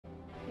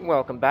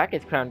Welcome back,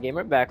 it's Crown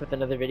Gamer back with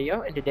another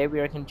video, and today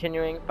we are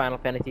continuing Final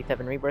Fantasy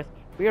VII Rebirth.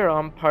 We are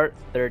on part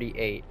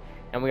 38,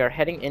 and we are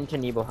heading into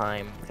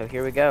Nibelheim, so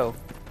here we go.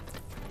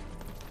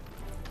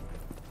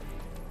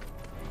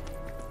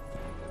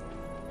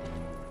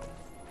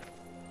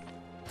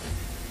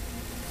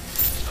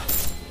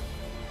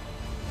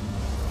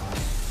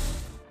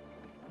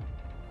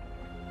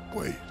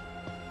 Wait,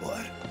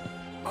 what?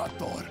 I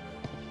thought...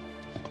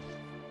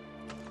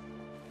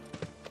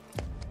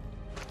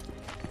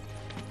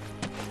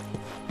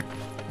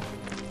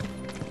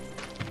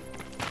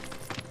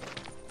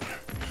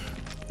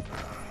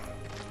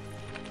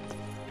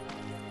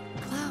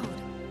 Cloud,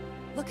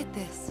 look at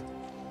this.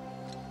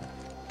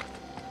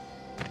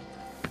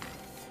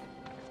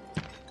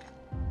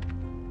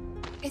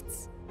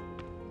 It's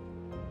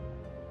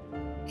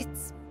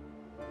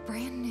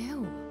brand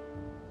new.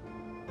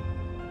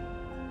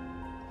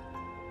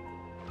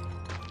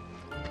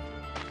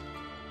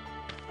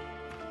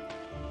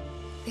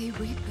 They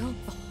rebuilt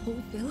the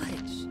whole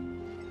village.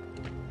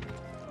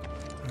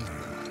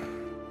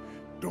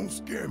 Don't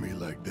scare me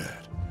like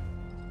that.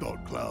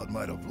 Thought Cloud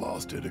might have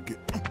lost it again.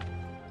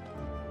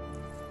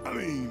 I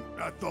mean,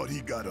 I thought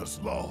he got us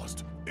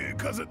lost,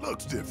 because it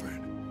looks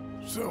different.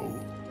 So,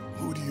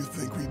 who do you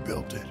think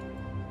rebuilt it?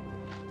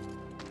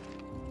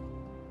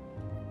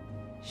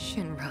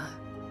 SHINRA.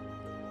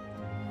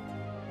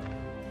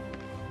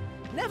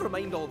 Never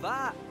mind all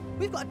that.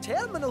 We've got a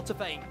terminal to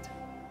find.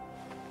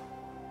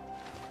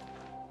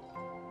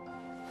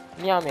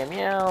 Meow meow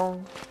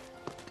meow.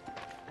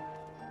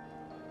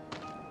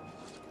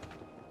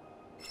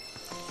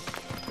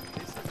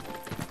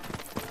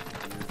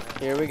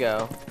 Here we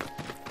go.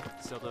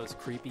 So those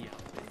creepy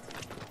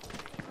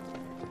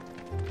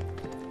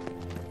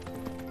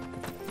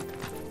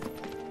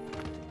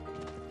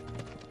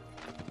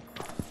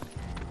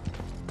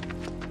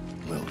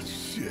Well,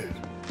 shit.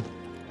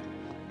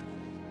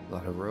 A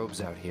lot of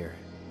robes out here.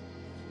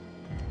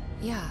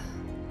 Yeah.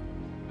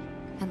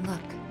 And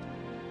look.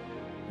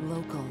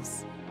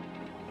 Locals.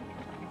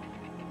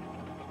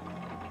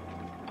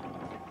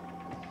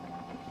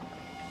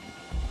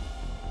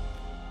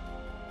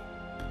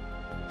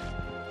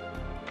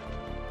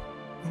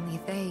 Only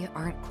they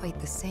aren't quite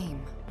the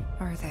same,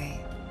 are they?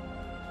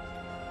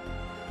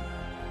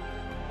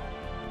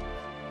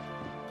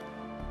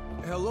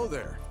 Hello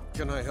there.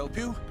 Can I help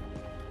you?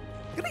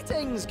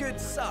 Greetings, good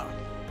sir.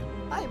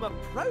 I am a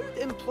proud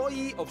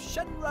employee of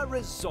SHINRA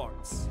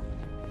Resorts.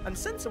 And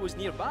since I was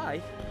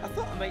nearby, I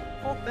thought I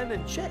might pop in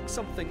and check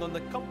something on the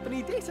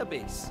company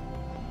database.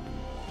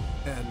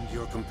 And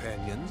your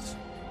companions?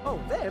 Oh,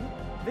 them?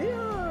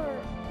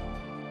 They're...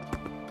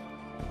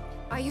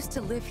 I used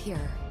to live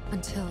here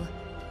until,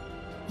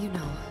 you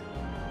know.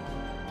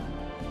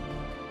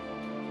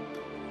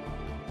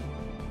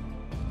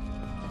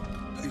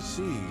 I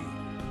see.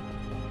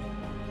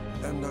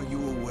 And are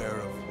you aware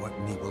of what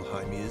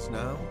Nibelheim is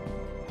now?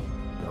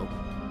 Nope.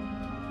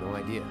 No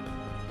idea.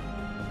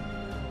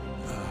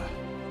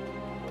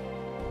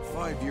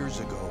 5 years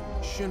ago,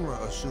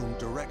 SHINRA assumed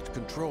direct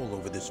control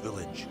over this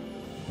village.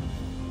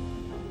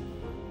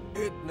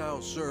 It now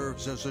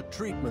serves as a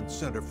treatment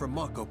center for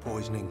Mako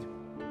poisoning.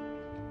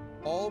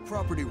 All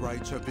property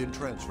rights have been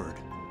transferred.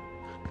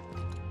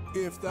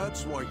 If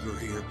that's why you're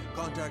here,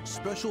 contact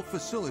Special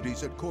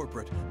Facilities at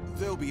Corporate.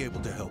 They'll be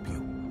able to help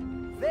you.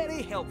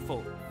 very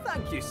helpful.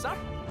 Thank you, sir.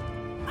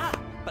 Ah,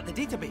 but the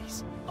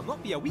database. I'll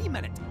not be a wee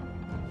minute.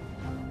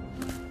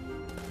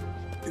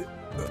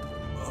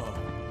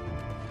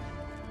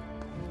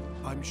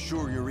 I'm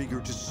sure you're eager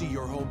to see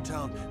your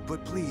hometown,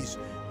 but please,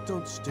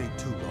 don't stay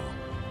too long.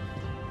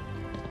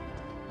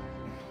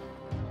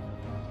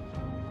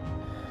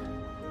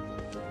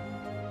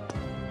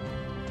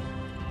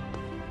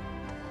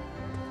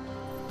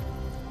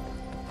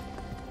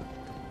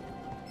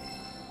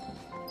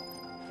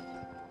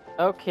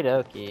 Okie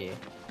dokie.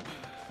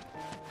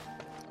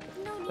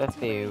 Let's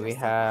see, we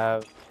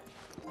have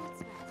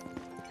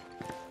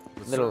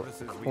little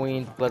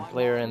Queen's Blood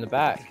player in the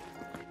back.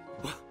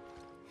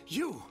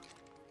 You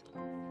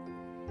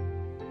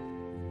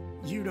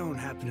don't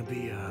happen to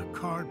be a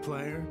card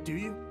player, do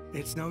you?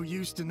 It's no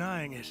use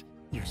denying it.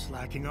 You're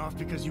slacking off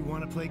because you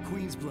want to play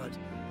Queen's Blood.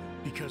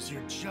 Because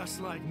you're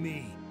just like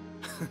me.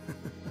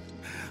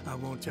 I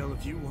won't tell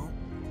if you won't.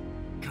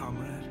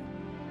 Comrade,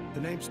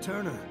 the name's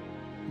Turner,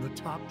 the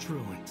top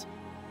truant.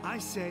 I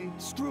say,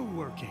 screw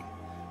working.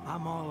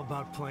 I'm all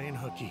about playing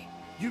hooky.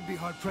 You'd be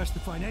hard-pressed to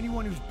find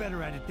anyone who's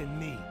better at it than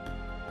me.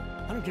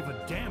 I don't give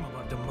a damn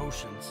about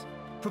demotions.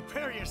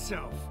 Prepare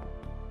yourself!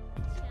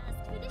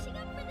 Just finishing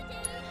up for the day.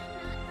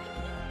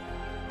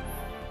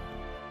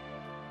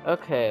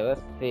 Okay,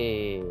 let's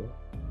see.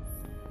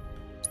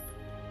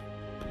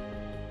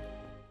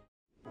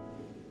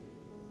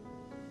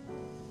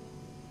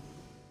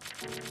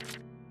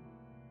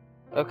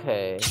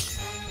 Okay.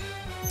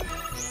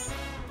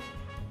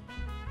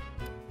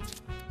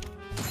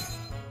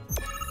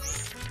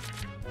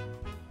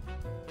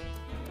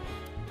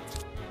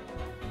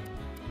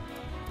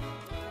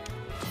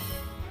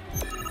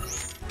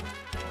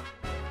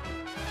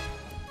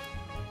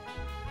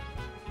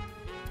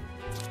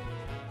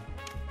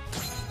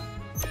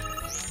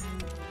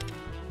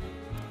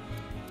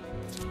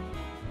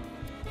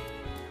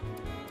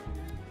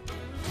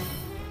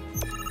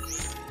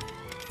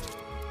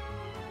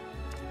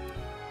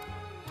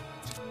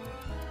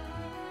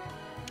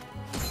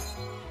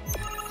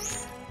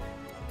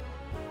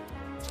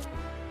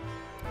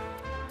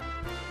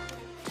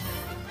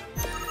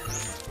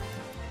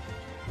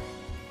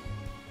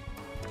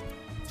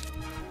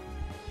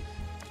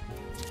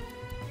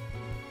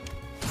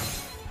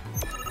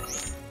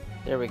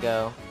 There we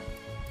go.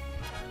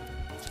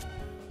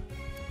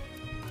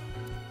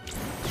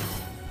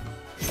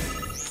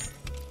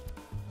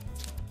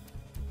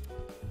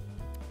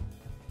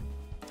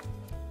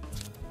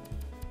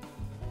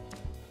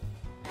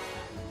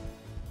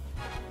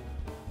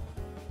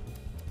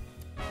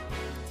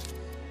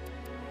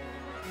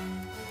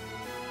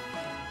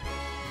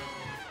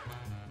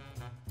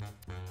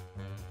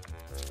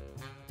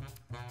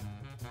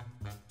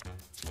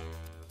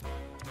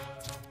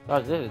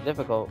 Gosh, this is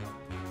difficult.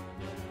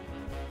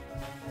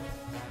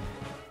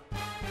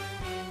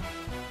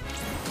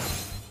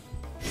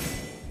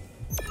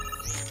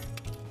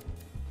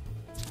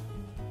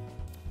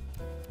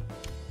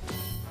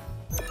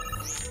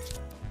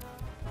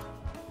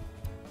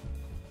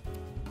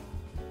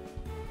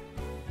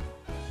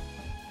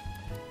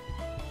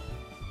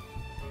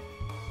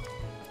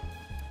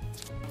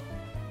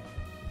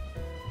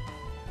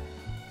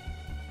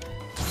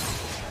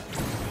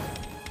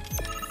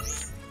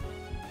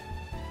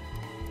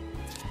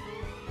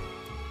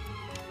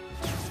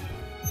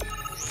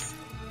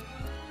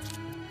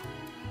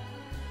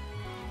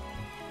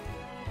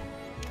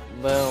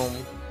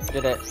 Boom.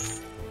 Did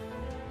it.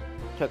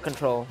 Took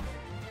control.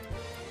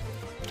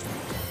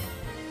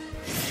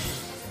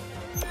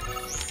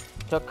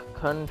 Took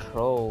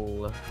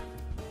control.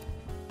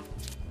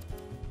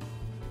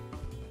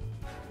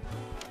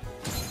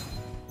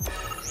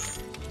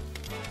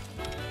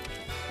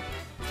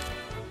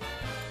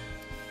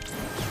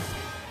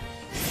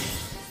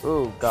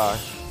 Ooh,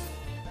 gosh.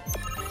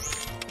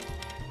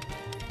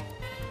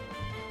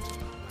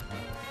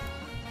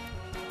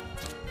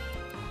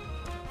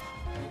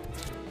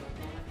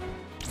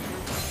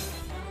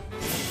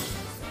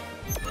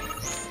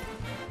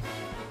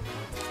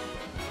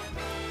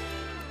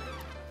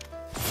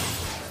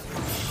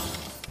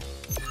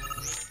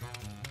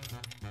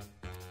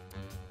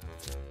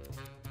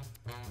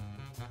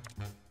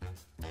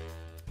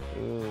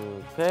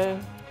 Okay.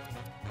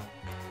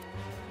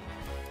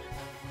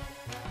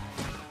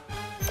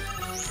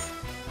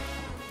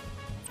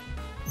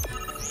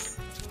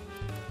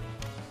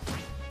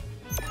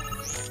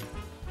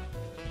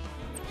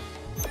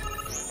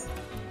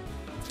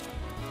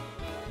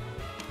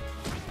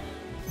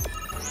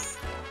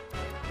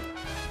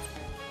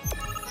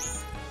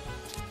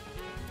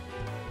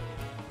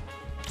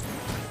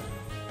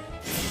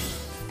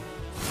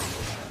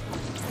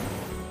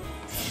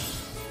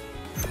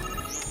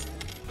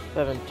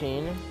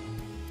 $17.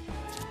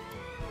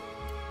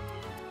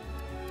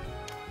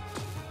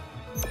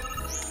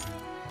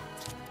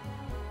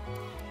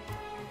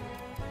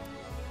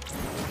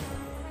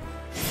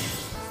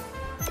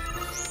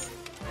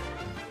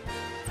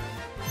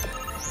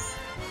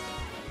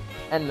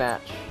 And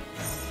match.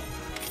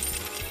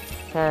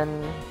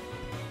 10,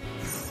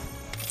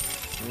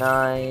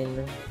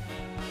 9,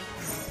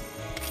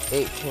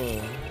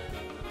 18.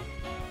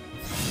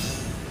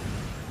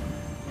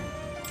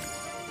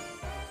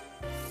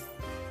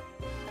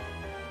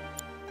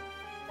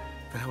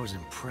 That was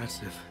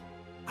impressive.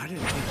 I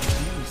didn't think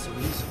you'd beat me so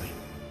easily.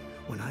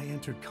 When I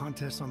entered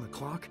contests on the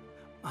clock,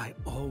 I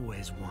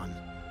always won.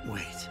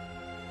 Wait,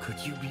 could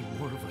you be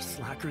more of a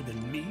slacker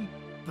than me?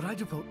 But I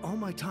devote all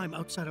my time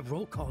outside of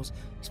roll calls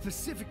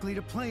specifically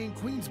to playing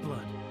Queen's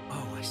Blood.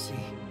 Oh, I see.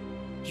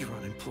 You're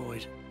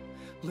unemployed.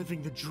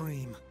 Living the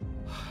dream.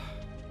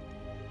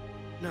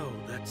 No,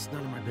 that's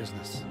none of my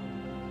business.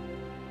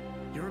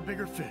 You're a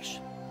bigger fish.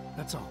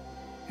 That's all.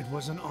 It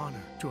was an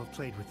honor to have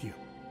played with you.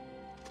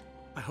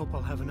 I hope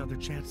I'll have another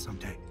chance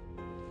someday.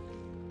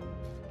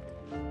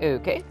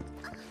 Okay.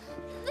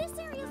 This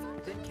area's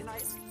Then can I...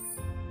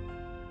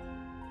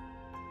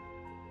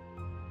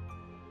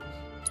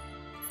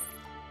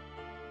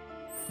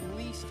 At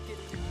least get...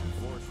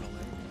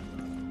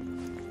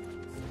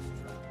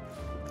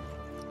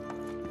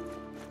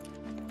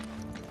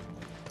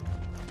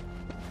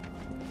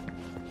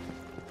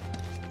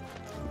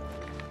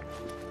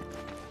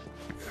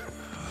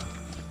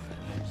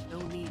 There's no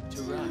need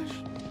to rush.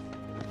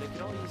 They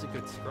could all use a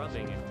good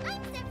scrubbing and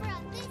I'm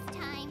Sephiroth this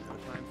time.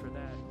 no time for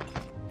that.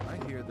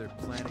 I hear they're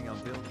planning on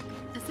building.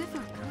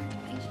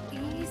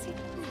 Easy.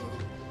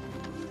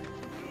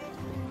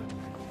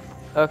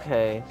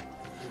 Okay.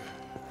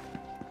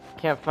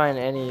 Can't find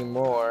any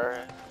more.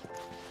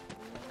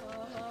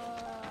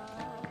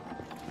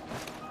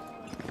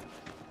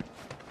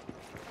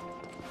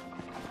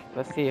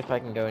 Let's see if I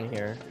can go in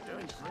here.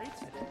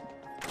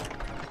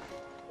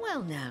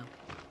 Well now,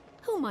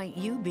 who might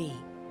you be?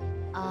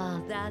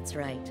 Ah, that's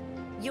right.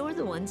 You're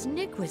the ones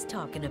Nick was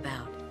talking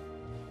about.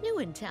 New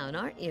in town,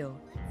 aren't you?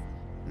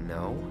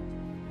 No.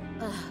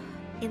 Ugh,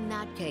 in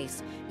that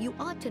case, you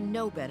ought to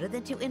know better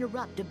than to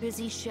interrupt a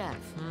busy chef,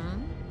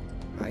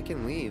 hmm? I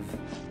can leave.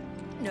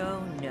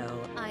 No,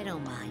 I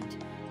don't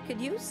mind.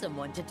 Could use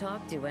someone to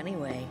talk to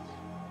anyway.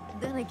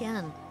 Then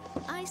again,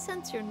 I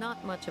sense you're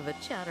not much of a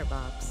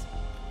chatterbox.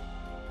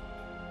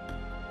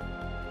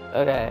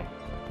 Okay.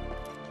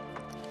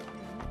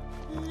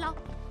 La,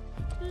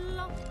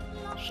 la,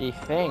 la. She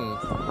sings.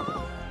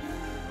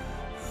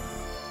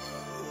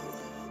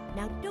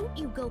 Now don't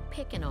you go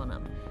picking on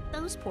them.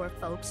 Those poor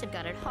folks have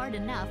got it hard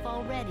enough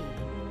already.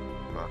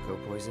 Mako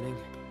poisoning?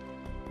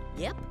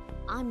 Yep,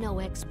 I'm no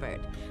expert,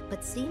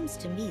 but seems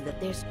to me that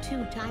there's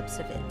 2 types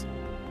of it.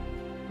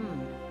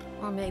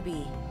 Or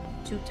maybe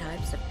 2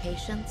 types of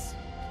patients?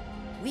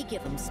 We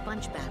give them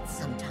sponge baths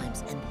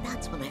sometimes, and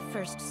that's when I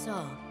first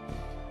saw.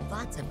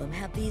 Lots of them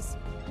have these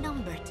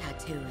number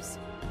tattoos.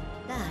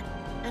 That,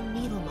 and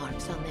needle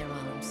marks on their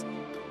arms.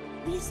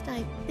 At least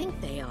I think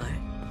they are.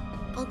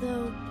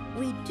 Although,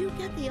 we do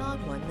get the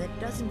odd one that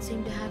doesn't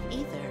seem to have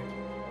either.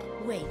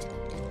 Wait,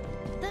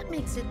 that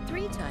makes it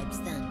 3 types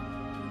then.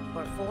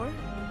 Or 4?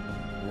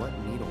 What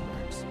needle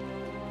marks?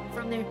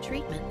 From their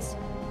treatments,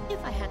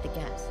 if I had to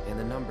guess. And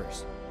the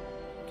numbers?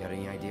 Got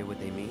any idea what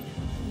they mean?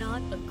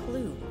 Not a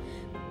clue.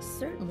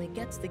 Certainly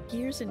gets the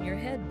gears in your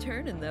head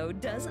turning though,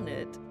 doesn't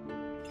it?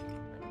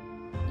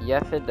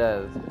 Yes, it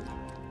does.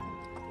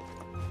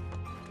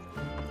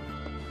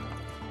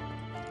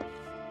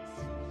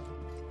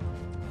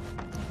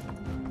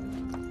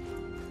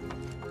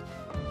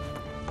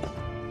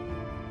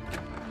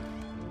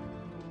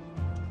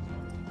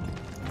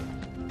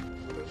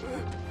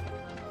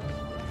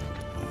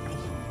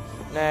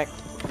 Next.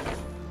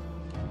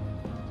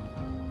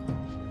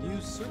 You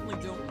certainly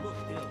don't look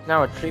ill.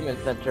 Now a treatment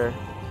center.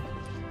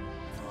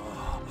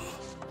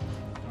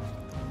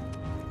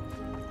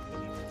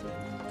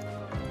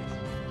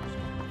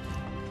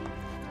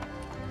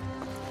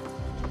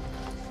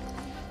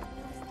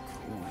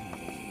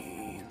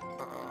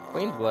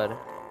 Queen's blood.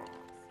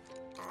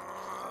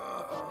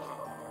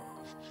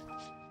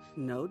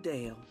 No,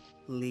 Dale.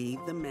 Leave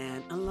the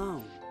man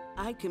alone.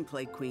 I can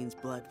play Queen's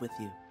Blood with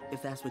you,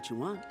 if that's what you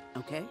want,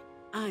 okay?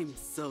 I'm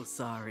so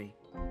sorry.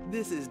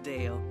 This is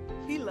Dale.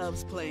 He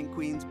loves playing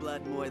Queen's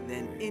Blood more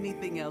than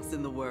anything else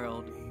in the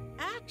world.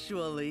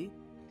 Actually,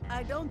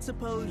 I don't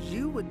suppose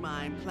you would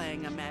mind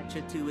playing a match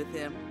or 2 with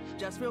him.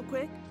 Just real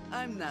quick,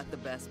 I'm not the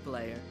best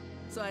player,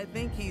 so I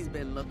think he's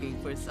been looking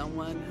for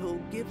someone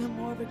who'll give him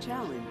more of a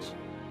challenge.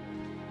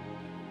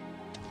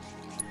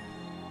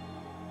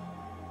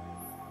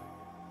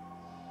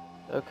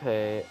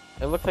 Okay,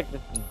 it looks like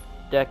this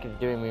deck is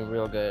doing me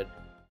real good.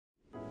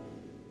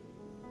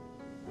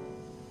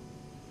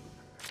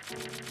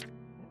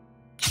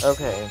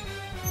 Okay.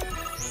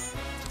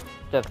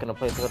 Just gonna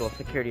place a little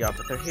security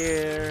officer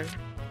here.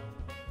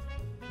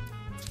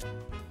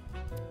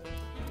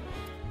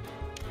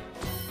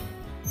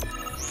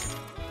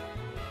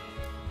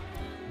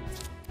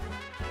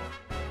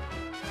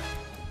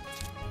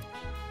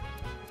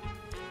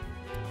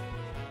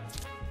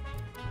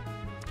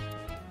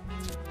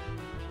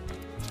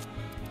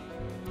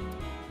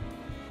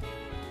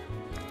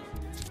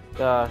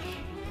 Gosh.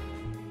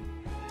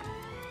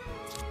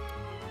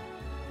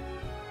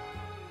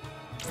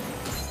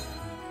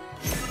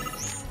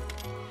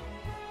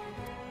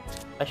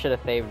 I should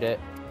have saved it.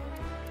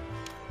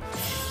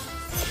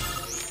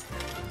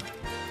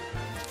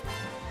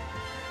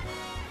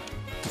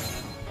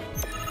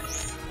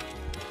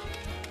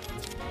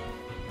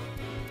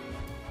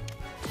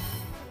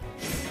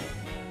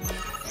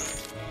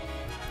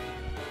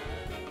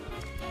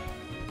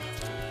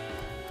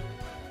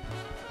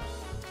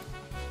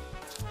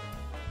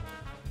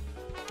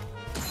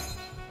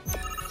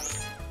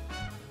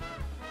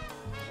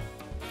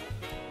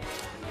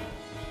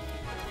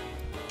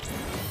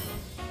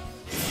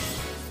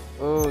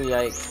 Oh,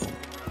 yikes.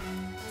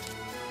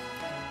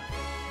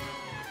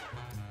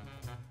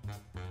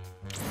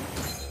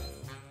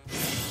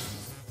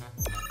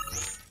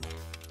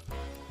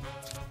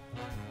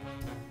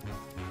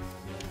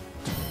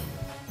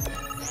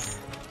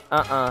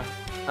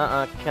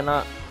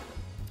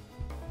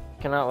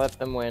 Cannot let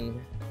them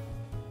win.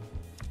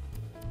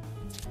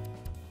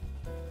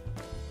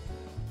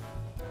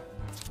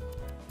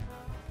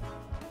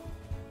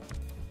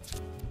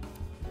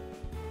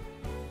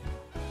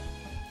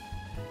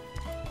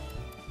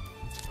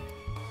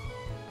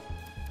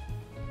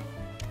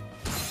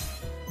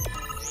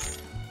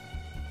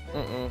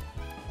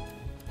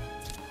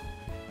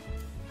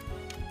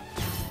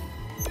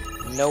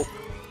 Nope.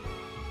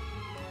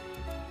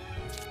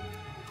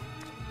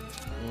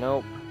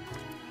 Nope.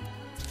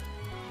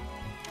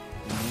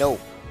 Nope.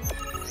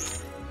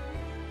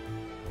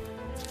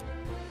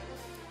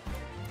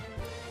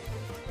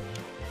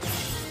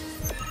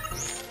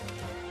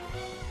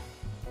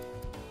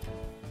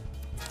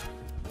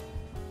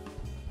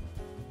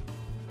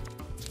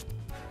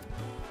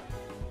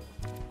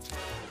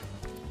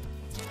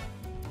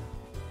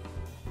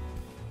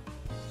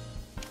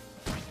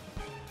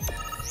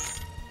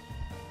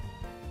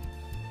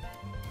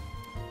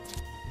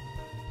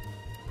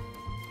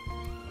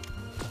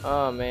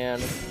 Oh man.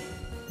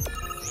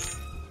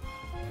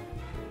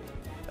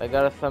 I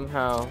gotta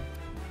somehow.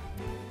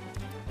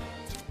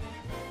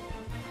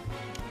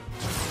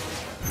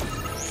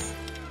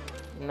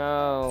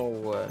 No.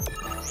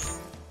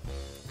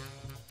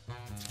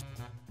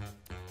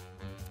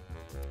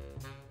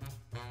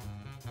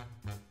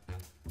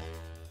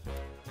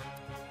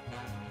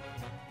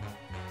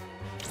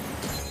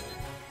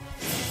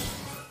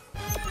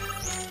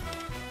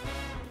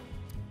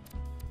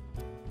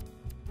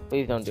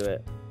 Please don't do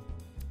it.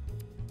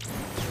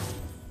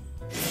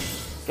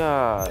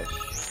 Gosh.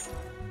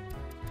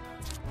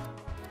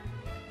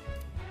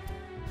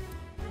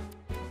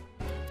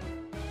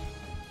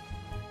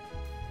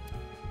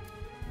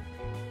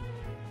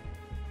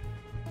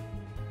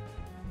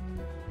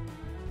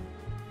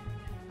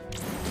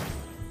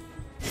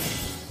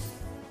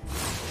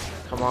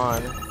 Come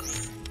on.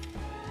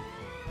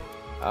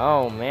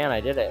 Oh man,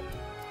 I did it.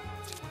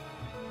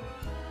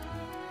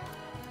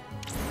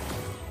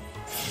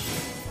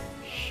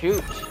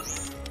 Shoot.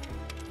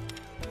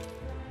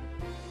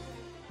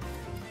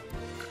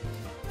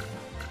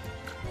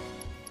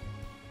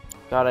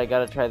 God, I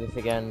gotta try this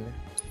again.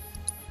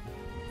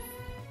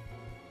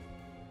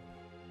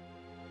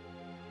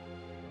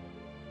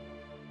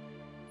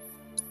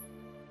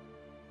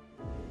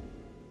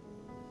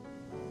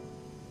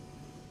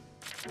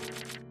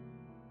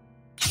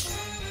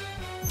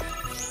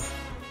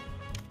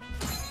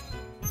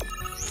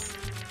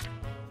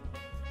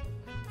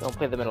 Don't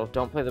play the middle,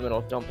 don't play the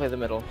middle, don't play the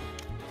middle.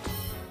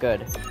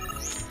 Good.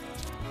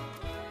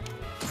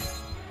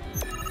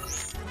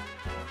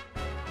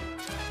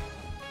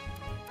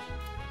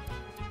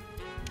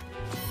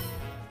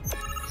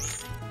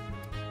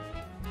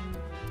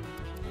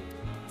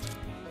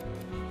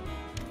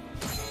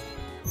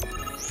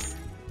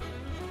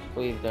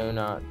 Please do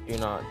not,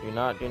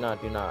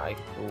 I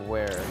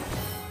swear.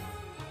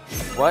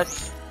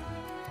 What?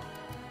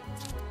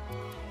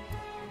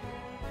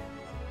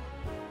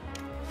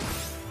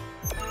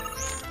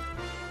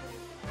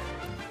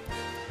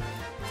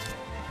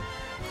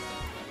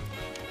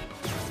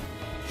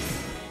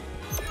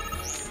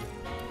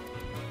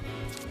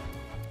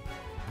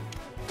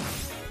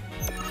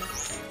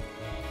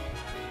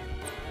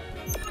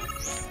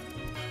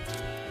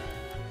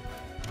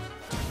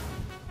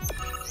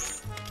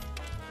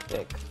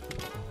 Sick.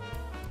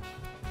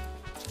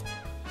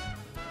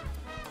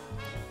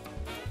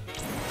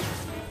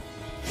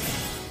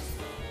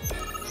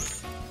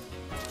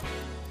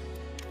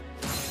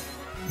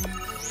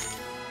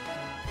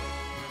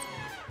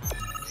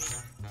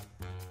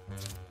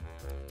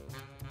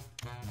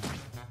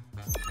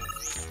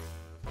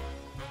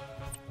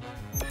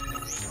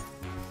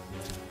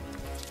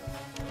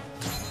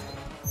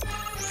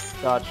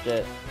 Dodged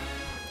it.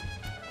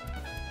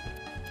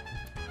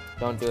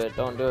 Don't do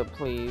it,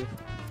 please.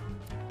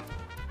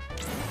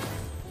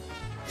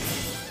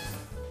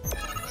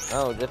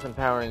 Oh, just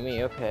empowering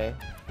me, okay.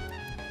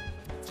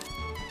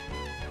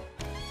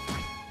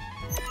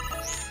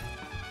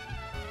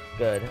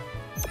 Good.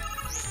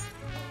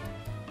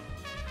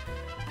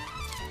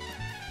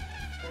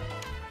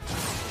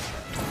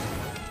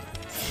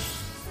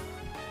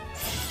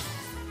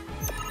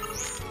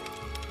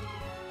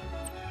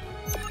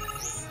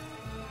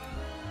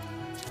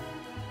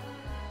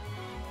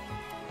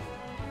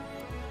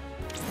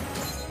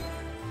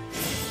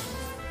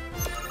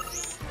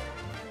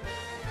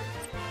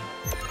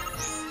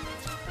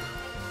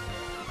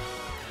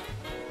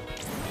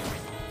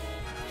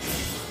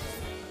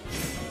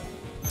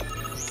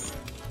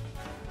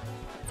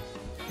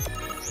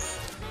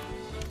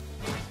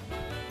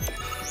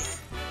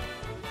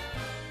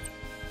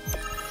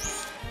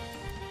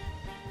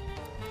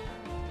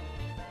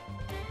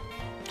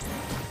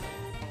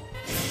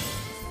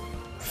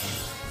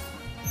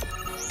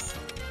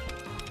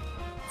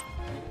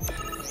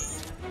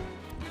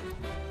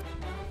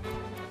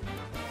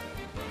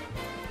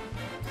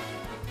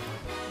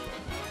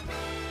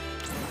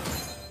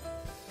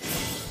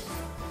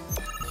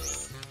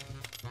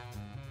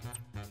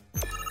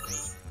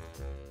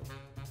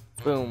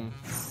 Boom.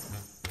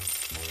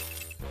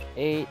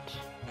 8,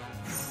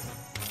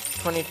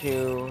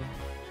 22,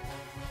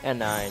 and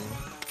 9.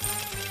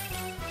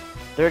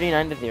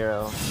 39 to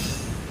 0.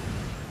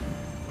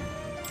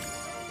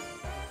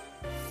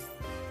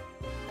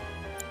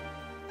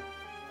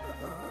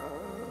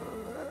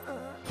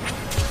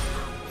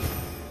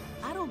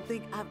 I don't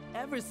think I've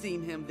ever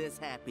seen him this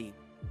happy.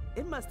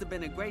 It must have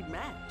been a great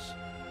match.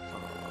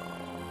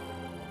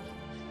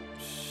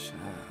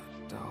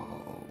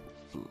 Shadow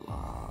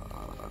blood.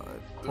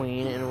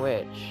 Queen and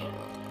witch.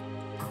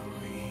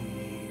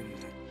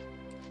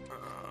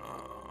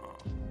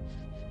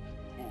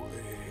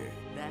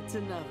 That's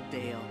enough,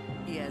 Dale.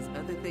 He has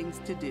other things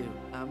to do,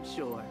 I'm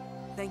sure.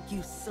 Thank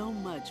you so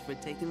much for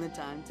taking the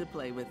time to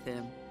play with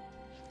him.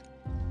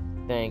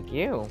 Thank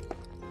you.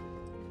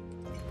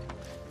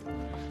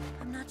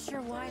 I'm not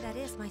sure why that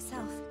is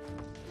myself.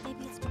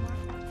 Maybe it's to mark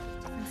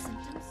different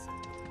symptoms?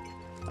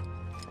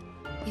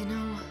 You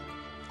know...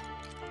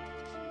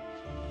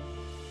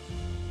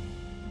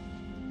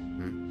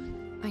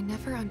 I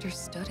never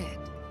understood it.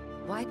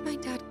 Why'd my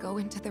dad go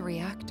into the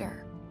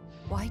reactor?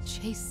 Why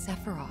chase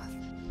Sephiroth?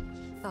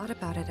 Thought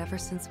about it ever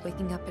since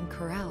waking up in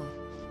Corel.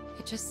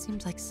 It just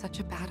seemed like such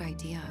a bad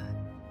idea.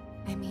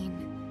 I mean,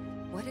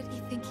 what did he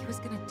think he was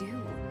gonna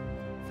do?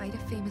 Fight a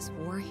famous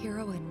war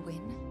hero and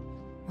win?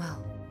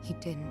 Well, he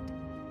didn't.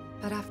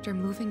 But after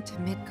moving to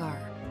Midgar,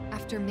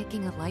 after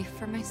making a life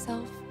for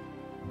myself,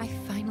 I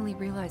finally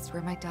realized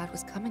where my dad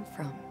was coming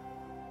from.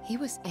 He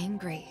was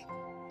angry.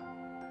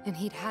 and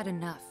he'd had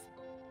enough.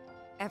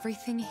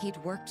 Everything he'd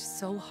worked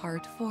so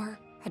hard for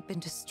had been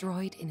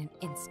destroyed in an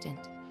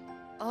instant.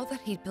 All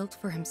that he'd built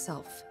for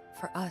himself,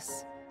 for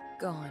us,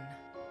 gone.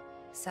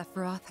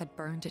 Sephiroth had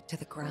burned it to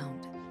the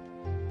ground.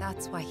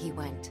 That's why he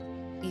went,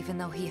 even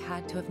though he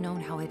had to have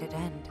known how it'd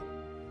end.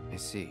 I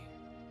see.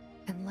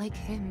 And like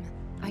him,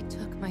 I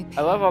took my pain,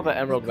 I love all the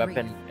emerald my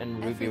weapon grief,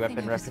 and ruby everything weapon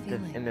I was references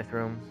feeling. in this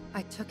room.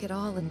 I took it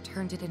all and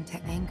turned it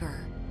into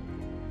anger.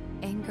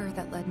 Anger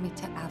that led me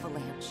to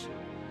Avalanche.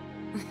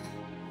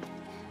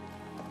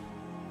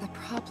 The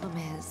problem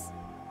is,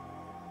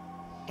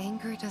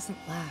 anger doesn't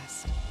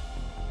last.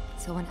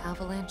 So when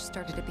Avalanche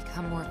started to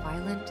become more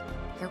violent,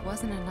 there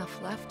wasn't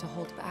enough left to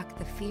hold back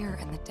the fear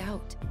and the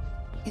doubt.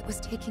 It was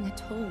taking a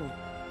toll.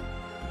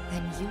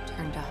 Then you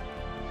turned up.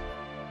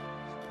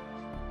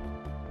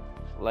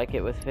 Like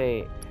it was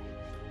fate.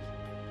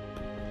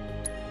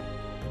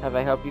 Have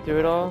I helped you through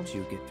it all? Helped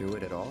you get through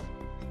it at all?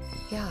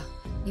 Yeah,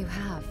 you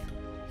have.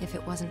 If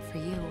it wasn't for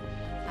you,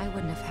 I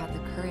wouldn't have had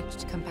the courage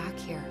to come back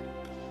here.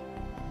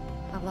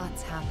 A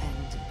lot's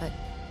happened, but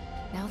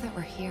now that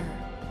we're here,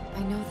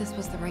 I know this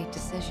was the right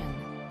decision.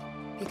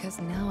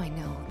 Because now I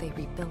know they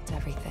rebuilt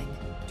everything,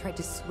 tried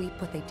to sweep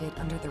what they did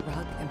under the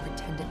rug and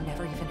pretend it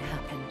never even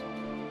happened.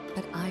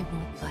 But I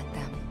won't let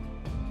them.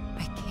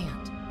 I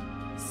can't.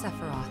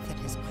 Sephiroth and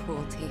his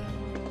cruelty.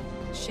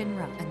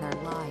 Shinra and their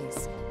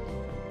lies.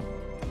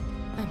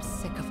 I'm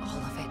sick of all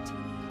of it.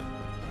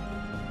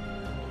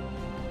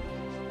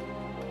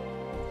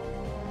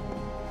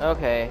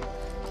 Okay.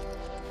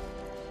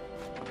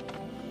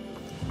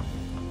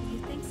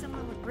 You'd think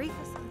someone would brief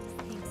us on these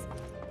things,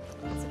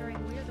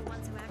 considering we're the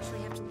ones who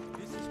actually have to.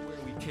 This is where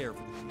we care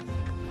for the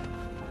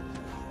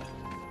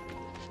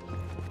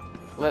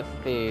Let's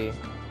see.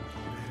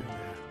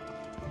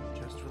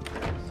 Just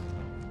relax.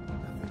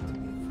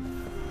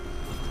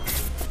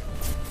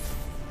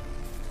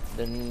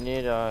 The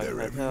Nidar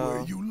They're everywhere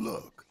Hotel. you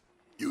look.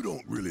 You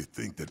don't really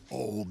think that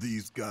all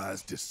these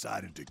guys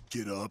decided to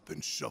get up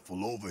and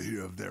shuffle over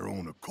here of their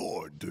own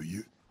accord, do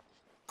you?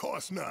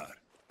 Course not.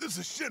 This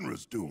is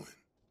Shinra's doing.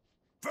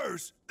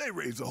 First, they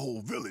raise a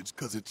whole village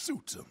because it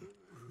suits them.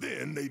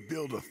 Then they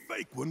build a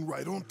fake one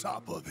right on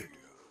top of it.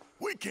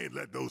 We can't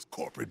let those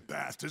corporate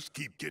bastards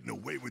keep getting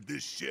away with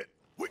this shit.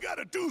 We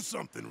gotta do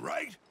something,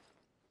 right?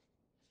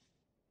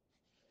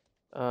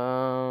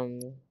 Not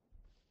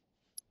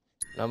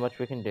much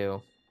we can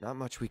do. Not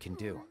much we can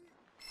do.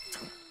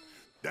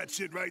 That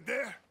shit right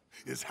there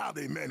is how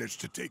they manage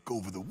to take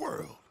over the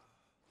world.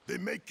 They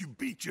make you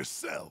beat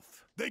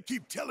yourself. They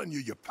keep telling you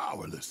you're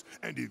powerless,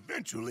 and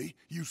eventually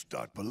you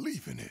start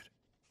believing it.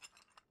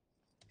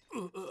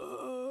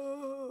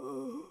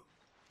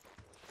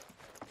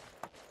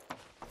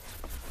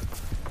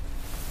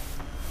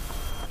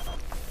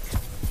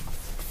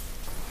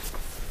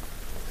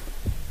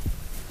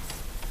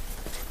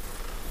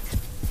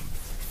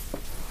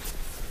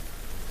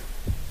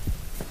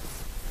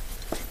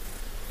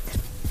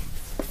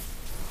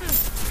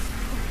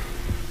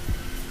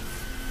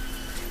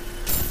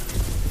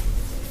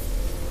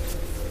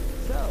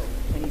 So,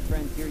 any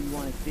friends here you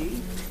want to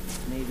see?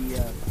 Maybe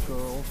a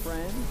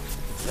girlfriend?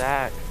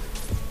 Zach.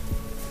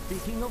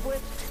 Speaking of which,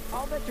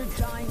 I'll bet you're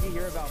dying to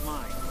hear about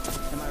mine.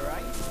 Am I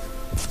right?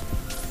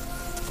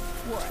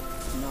 What?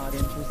 Not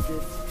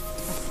interested?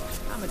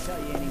 I'ma tell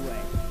you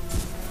anyway.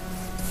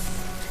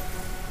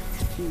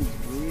 She's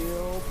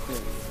real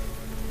pretty.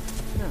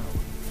 No,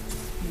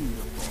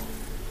 beautiful.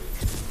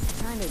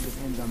 Kinda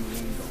depends on the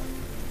angle.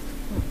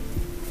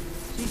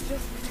 She's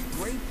just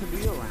great to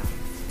be around.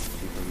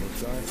 She from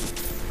Midgard?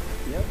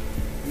 Yep,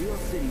 real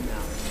city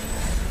mouse.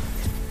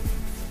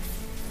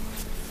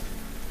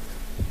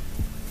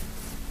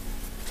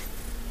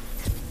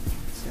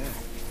 Zach.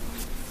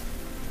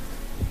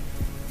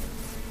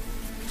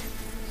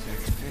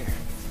 Zach Fair.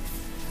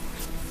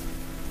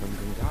 From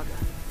Gungaga.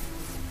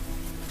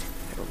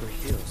 Head over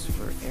heels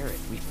for Eric.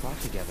 We fought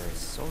together as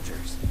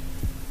soldiers.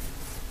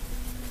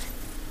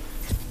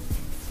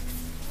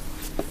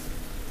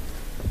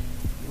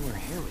 You were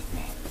here with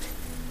me.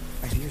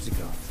 5 years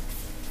ago.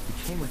 You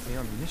came with me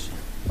on the mission.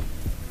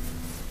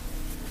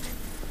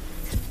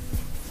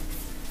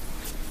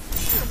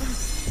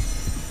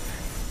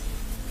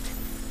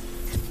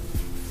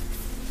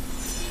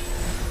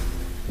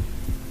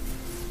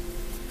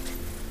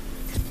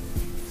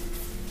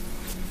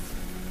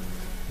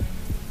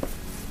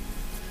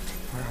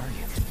 Where are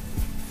you?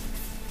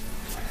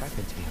 What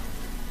happened to you?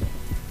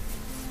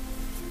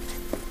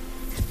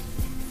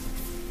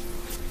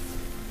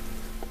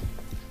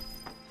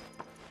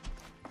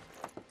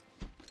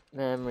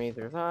 Memories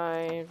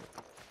revived.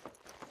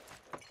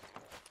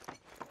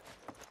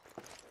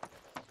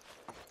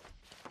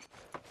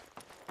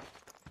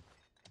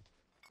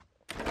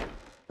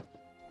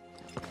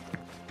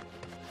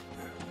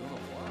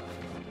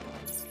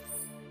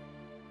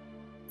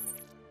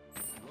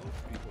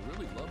 Most people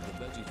really love the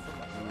veggie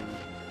fry.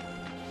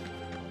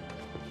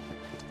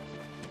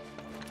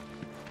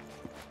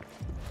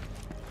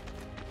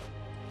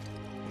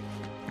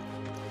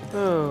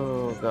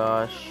 Oh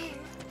gosh.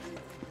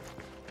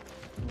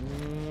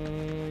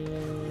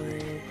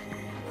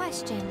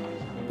 question.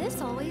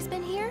 This always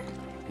been here?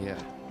 Yeah.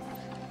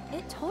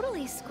 It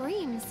totally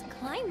screams,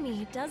 climb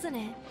me, doesn't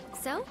it?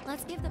 So,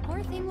 let's give the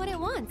poor thing what it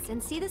wants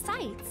and see the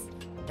sights.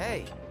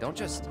 Hey, don't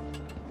just...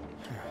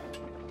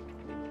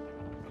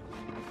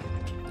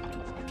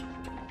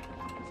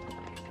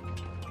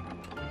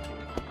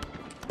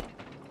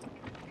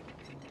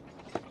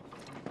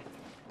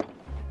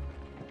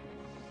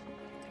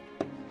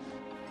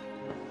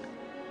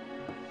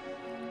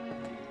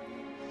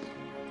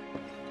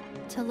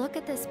 To look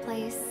at this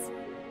place,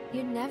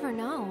 you'd never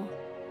know.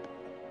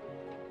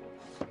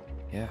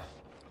 Yeah.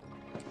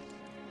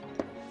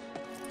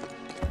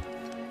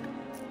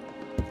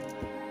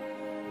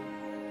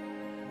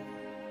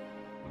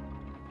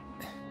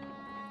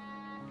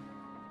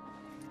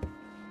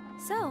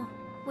 So,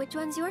 which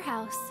one's your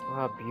house?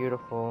 Oh,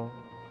 beautiful.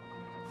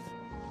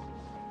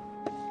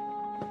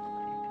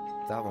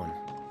 That one.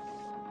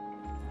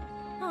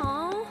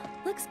 Aw,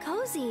 looks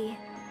cozy.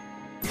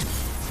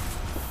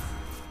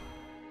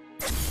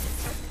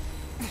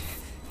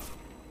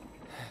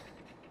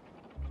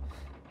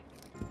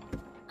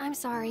 I'm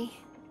sorry.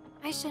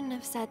 I shouldn't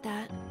have said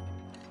that.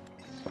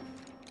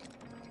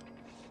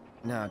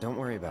 No, don't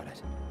worry about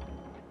it.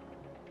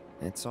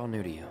 It's all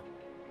new to you.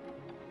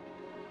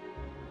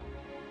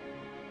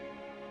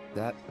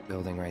 That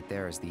building right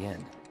there is the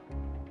inn.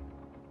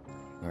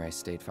 Where I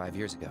stayed 5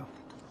 years ago.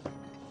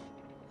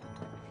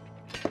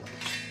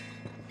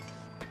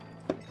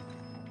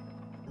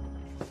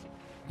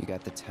 You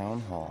got the town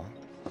hall.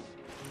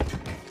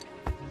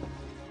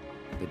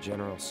 The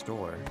general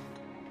store.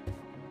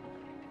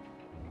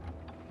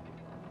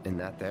 And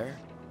that there?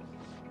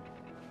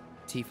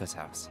 Tifa's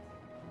house.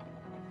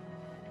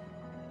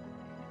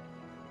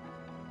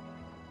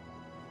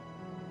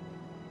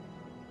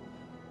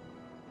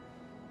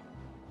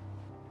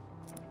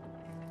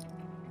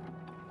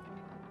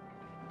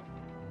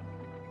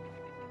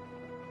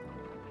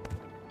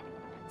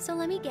 So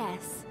let me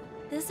guess.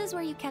 This is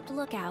where you kept a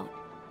lookout.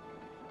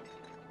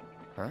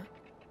 Huh?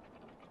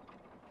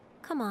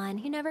 Come on,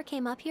 you never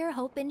came up here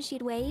hoping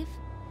she'd wave?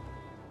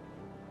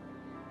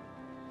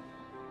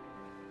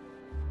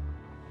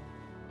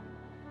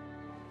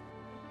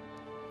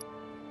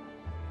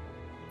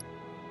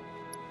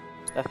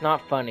 That's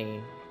not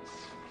funny.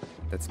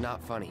 That's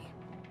not funny.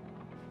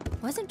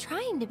 Wasn't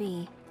trying to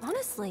be,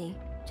 honestly.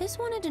 Just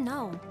wanted to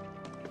know.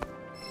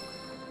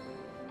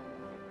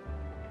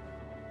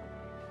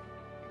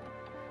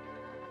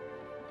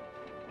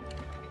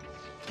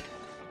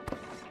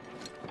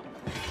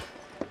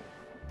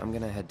 I'm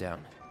gonna head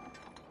down.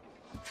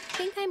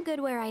 Think I'm good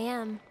where I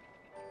am.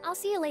 I'll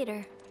see you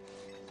later.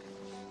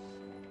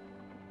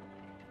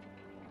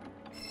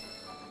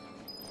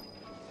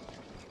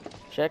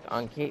 Check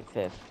on Kate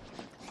 5th.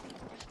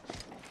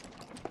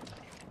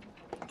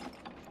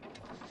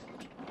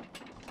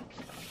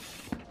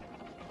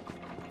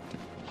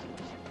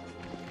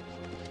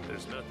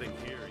 There's nothing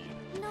here.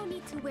 No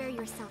need to wear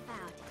yourself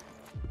out.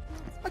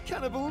 I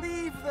can't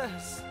believe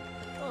this!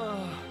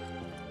 Oh.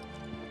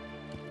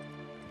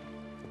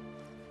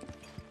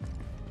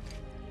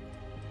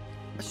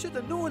 I should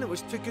have known it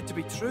was too good to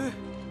be true.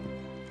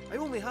 I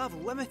only have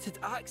limited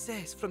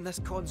access from this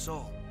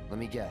console. Let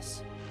me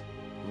guess.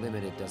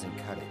 Limited doesn't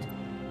cut it.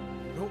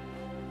 Nope.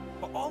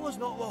 But all is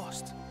not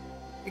lost.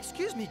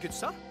 Excuse me, good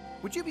sir.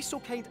 Would you be so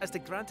kind as to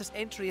grant us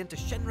entry into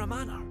SHINRA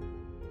Manor?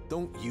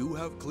 Don't you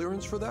have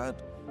clearance for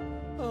that?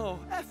 Oh,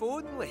 if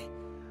only.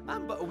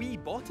 I'm but a wee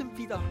bottom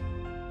feeder.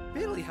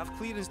 Barely have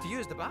clearance to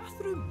use the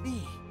bathroom,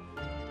 me.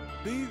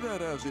 Be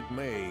that as it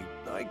may,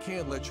 I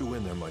can't let you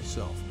in there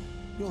myself.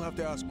 You'll have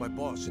to ask my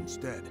boss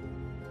instead.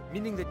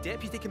 Meaning the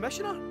deputy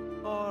commissioner?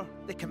 Or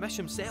the commish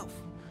himself?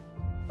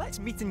 Let's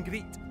meet and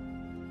greet.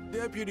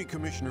 Deputy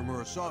Commissioner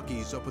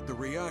Murasaki's up at the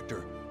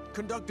Reactor,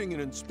 conducting an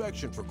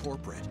inspection for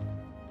corporate.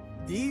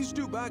 He's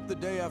due back the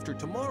day after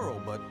tomorrow,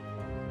 but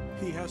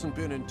he hasn't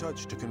been in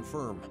touch to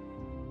confirm.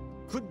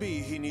 Could be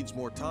he needs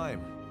more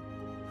time.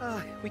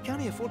 We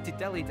can't afford to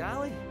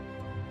dilly-dally.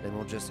 Then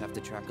we'll just have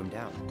to track him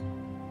down.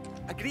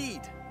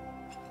 Agreed.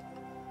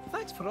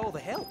 Thanks for all the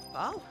help,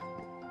 pal.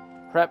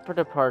 Prep for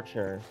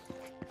departure.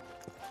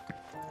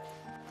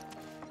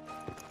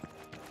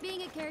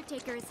 Being a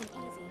caretaker isn't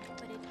easy,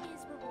 but it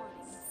is rewarding.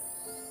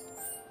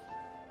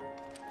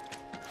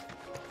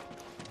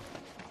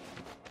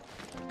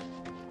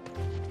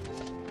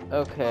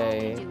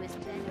 Okay. All we do is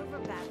bend over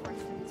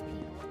backwards for these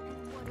people,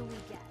 and what do we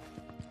get?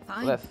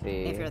 Fine. Let's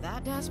see. If you're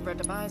that desperate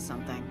to buy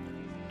something.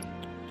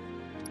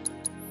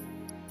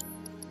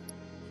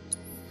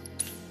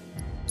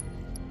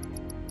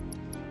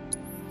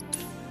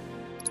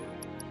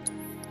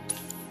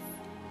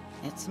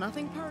 It's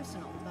nothing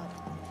personal,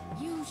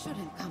 but you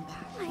shouldn't come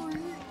back.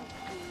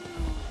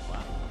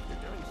 Wow, you're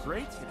doing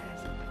great today.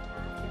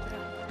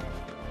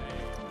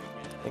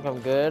 Think I'm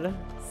good?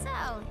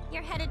 So,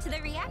 you're headed to the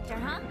reactor,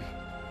 huh?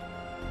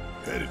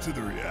 Headed to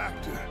the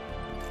reactor.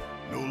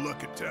 No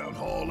luck at town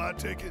hall, I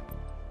take it?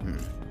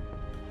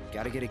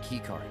 Gotta get a key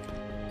card.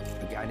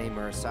 A guy named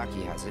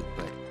Murasaki has it,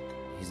 but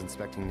he's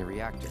inspecting the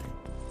reactor.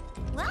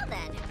 Well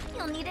then,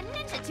 you'll need a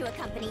ninja to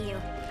accompany you.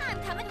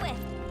 I'm coming with.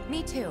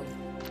 Me too.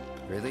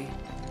 Really?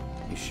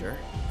 You sure?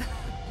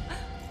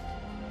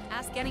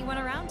 Ask anyone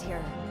around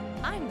here.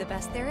 I'm the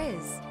best there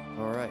is.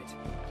 All right.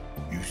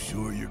 You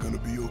sure you're gonna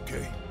be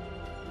okay?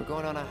 We're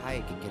going on a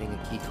hike and getting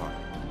a key card.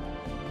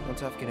 How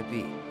tough can it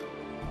be?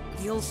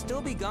 You'll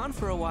still be gone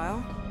for a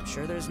while.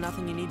 Sure there's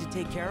nothing you need to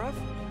take care of?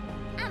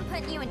 I'm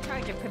putting you in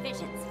charge of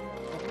provisions,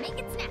 but make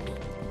it snappy.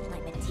 My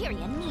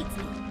materia needs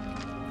me.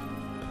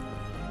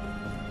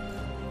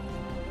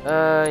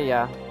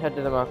 Yeah. Head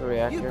to the Mako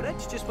Reactor. New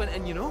bridge just went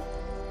in, you know.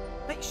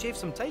 Might shave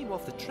some time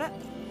off the trip.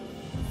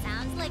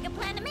 Sounds like a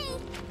plan to me.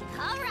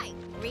 All right,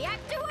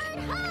 reactor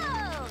word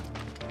hold!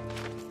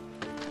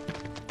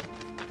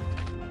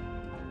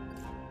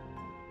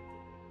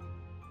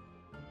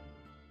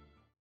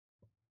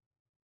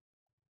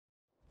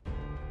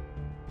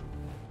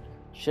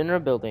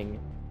 SHINRA Building,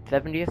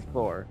 70th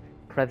floor,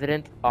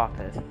 President's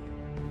Office.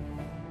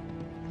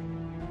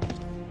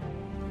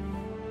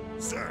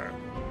 Sir,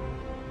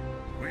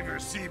 we've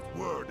received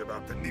word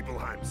about the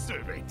Nibelheim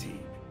survey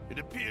team. It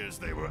appears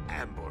they were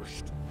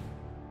ambushed.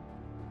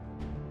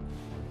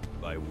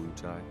 By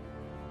Wu-Tai?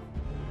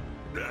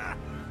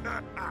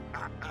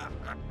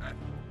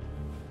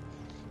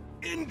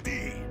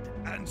 Indeed,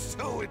 and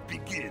so it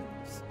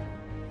begins.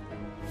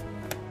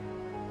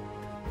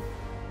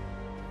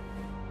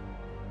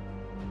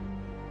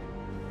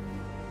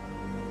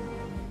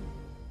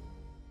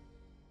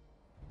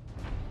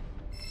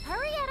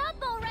 Hurry it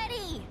up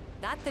already!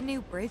 That the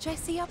new bridge I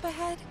see up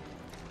ahead?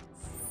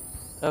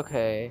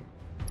 Okay.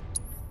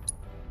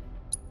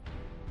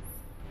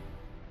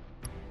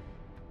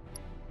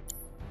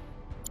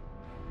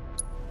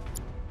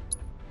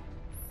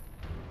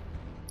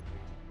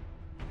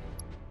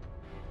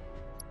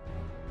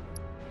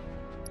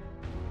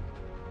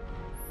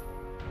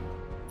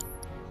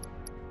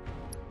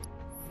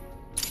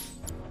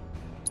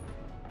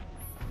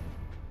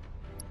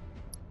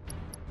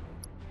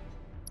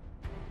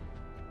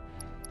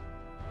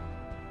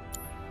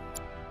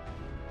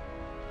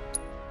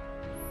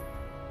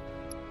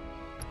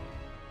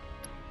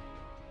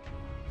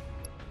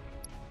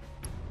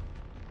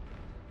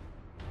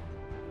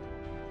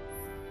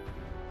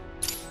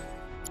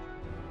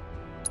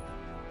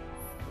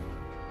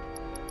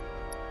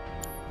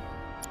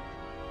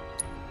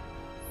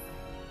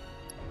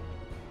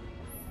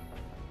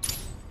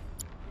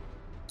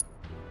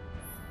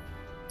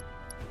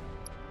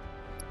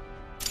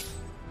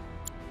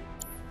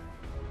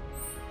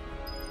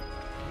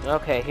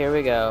 Okay, here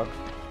we go.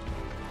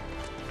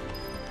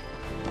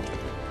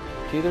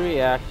 To the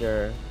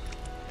reactor.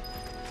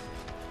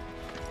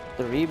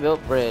 The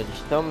rebuilt bridge.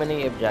 So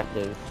many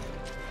objectives.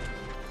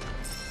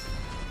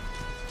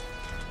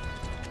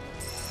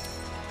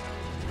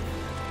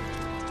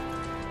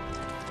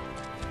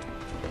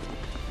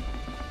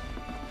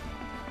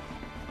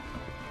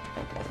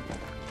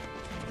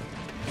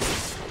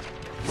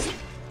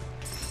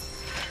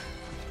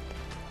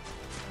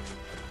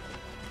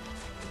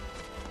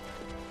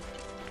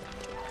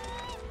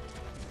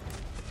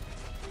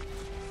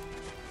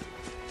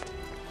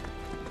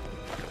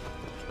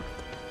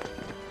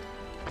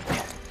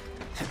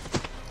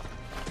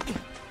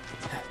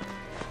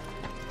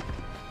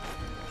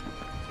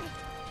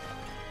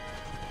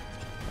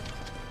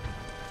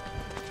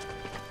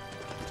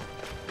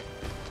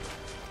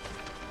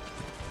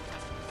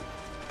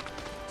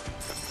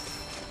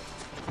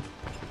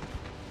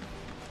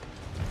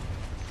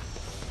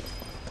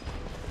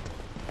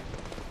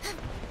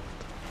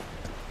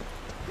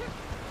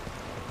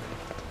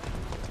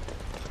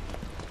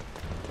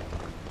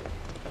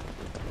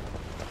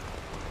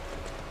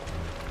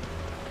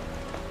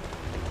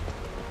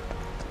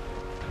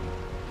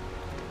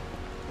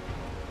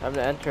 Time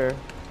to enter.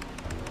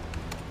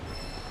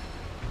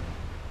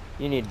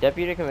 You need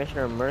Deputy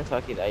Commissioner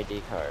Murasaki's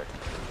ID card.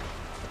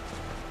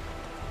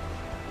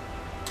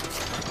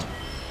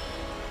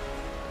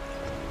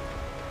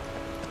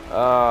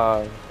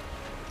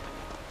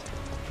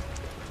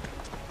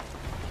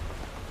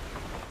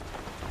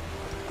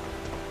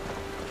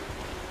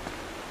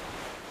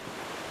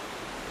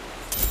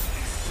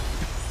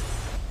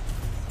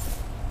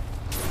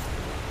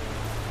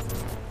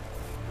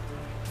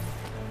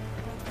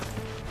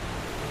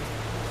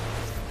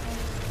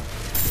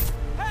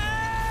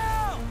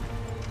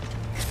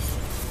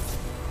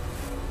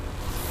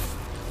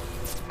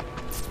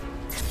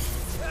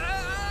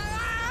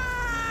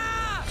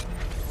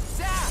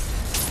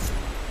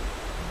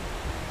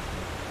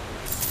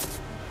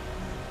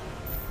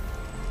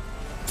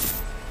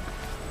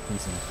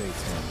 He's in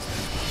Fate's hands.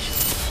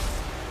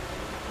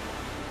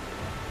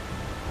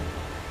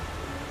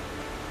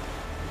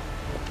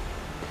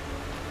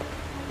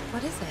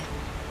 What is it?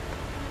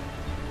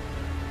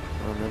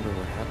 I don't remember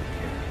what happened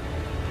here.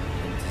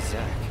 And to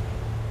Zack.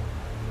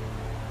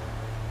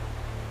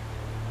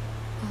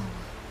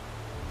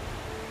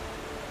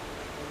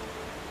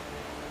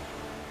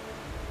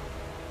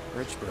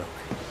 Bridge broke.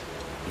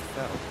 He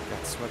fell,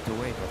 got swept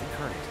away by the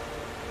current.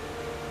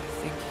 I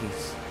think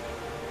he's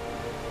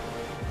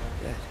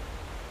dead.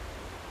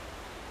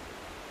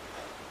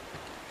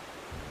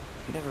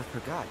 You never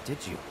forgot,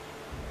 did you?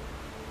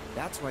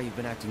 That's why you've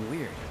been acting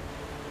weird.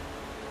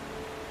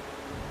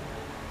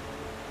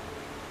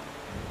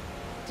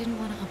 Didn't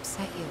want to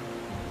upset you.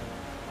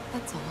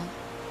 That's all.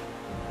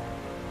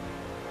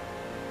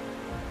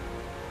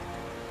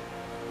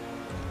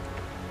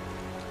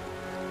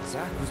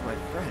 Zach was my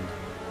friend.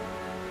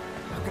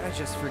 How could I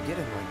just forget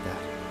him like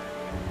that?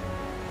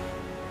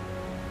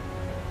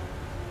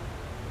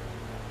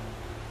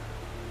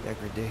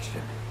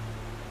 Degradation.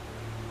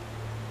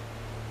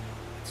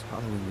 It's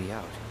hollowing me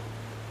out,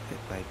 bit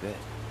by bit.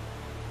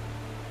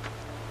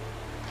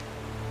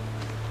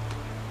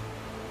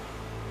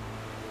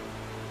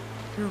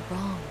 You're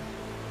wrong.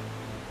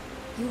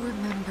 You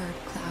remembered,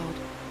 Cloud.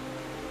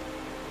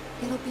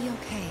 It'll be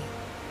okay.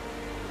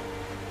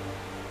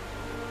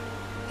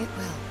 It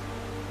will.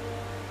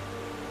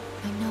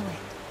 I know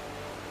it.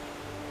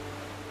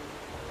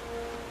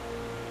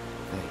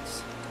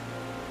 Thanks.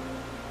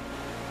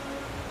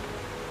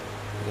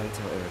 I gotta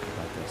tell Eric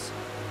about this.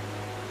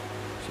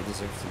 She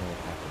deserves to know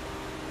what happened.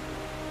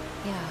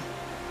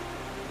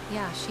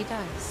 Yeah, she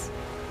does.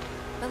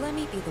 But let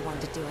me be the one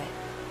to do it.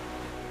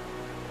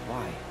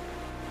 Why?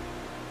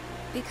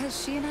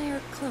 Because she and I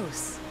are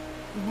close,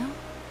 you know?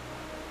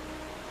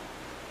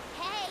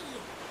 Hey!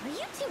 Are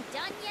you two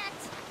done yet?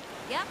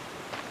 Yep.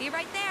 Be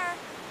right there.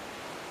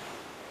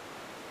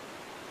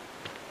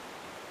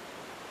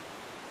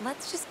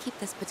 Let's just keep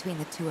this between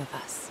the two of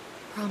us.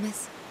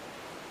 Promise?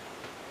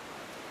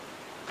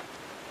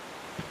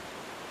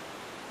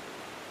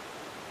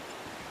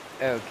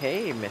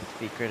 Okay, Miss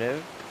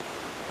Secretive.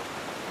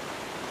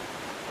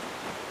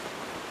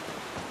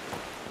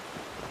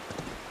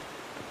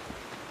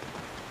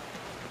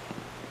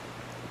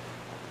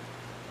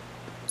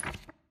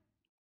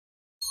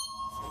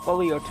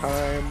 Folio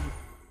time.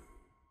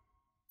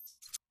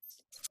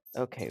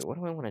 Okay, what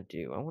do I want to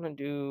do? I want to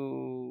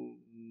do...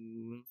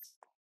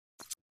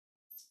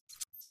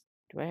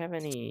 Do I have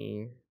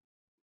any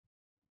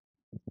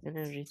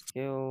energy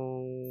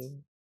skill?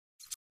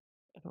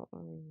 I don't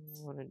really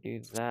want to do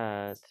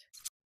that.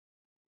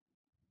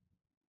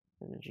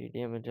 Energy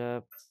damage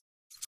up.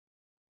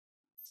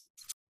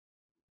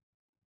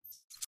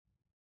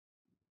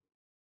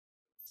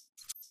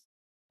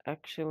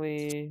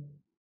 Actually...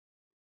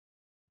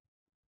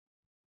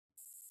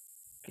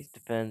 Peace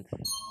defense. I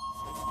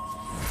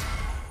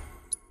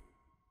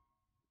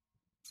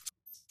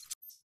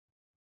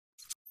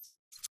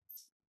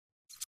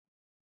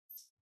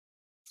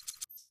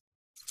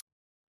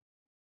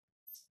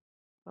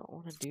don't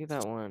want to do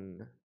that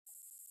one.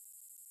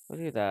 We'll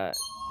do that.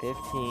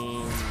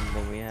 15,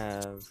 then we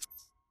have...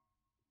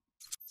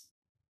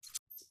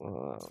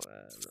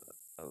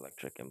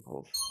 electric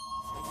impulse.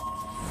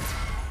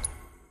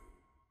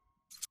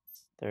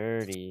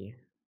 30.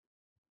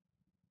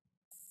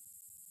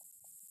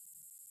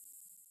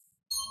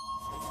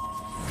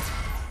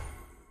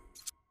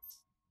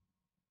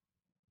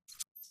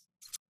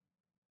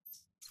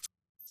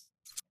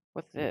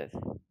 What's this?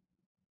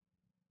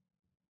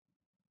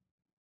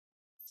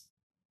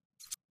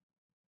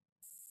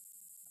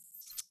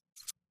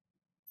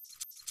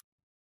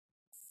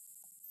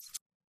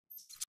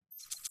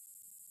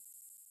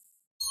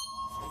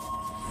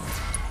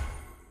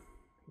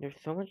 There's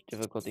so much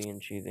difficulty in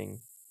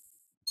choosing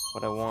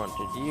what I want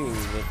to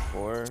use it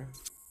for.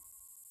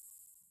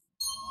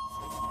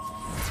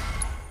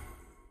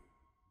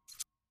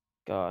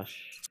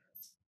 Gosh.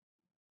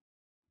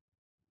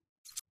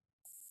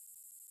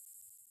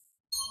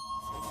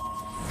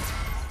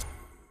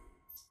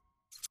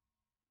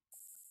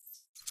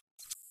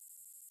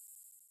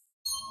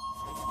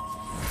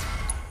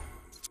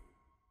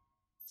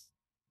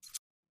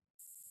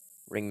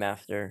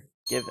 Ringmaster,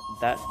 give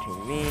that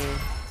to me.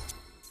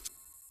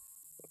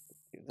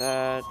 Do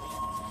that.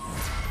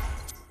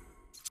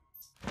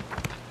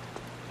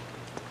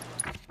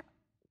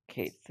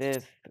 Okay,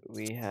 fifth,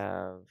 we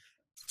have...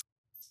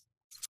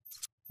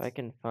 If I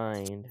can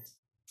find...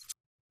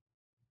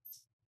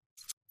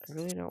 I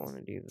really don't want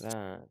to do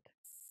that.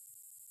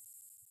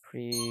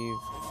 Reprieve.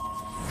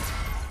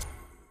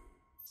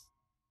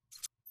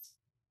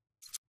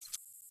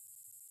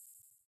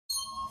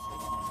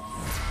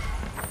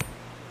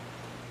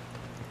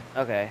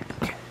 Okay.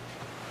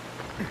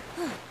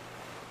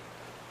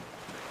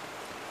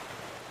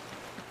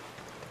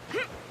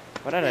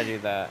 Why did I do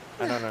that?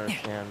 I don't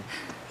understand.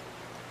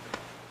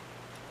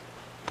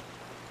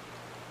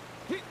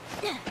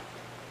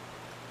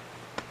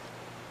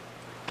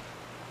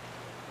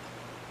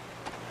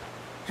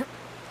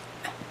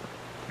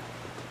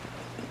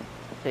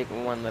 Take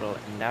one little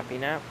nappy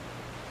nap.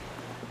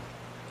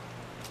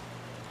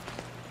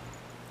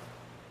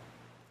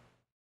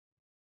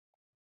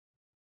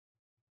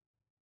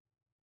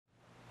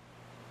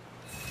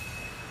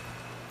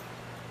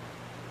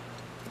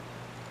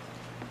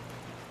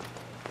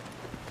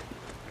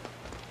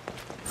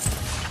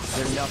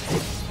 They're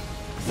nothing.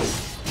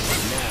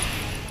 Now.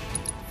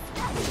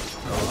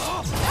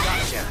 Oh,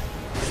 gotcha.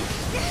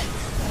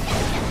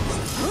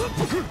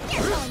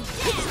 You're going down.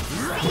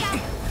 See ya.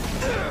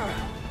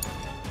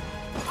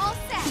 All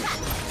set.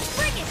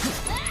 Bring it.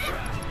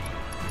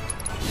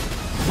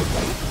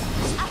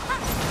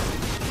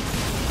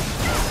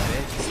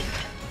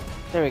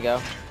 There we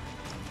go.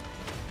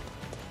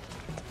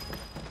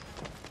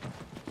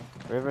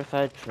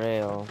 Riverside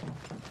Trail.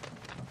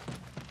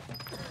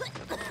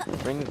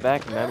 Brings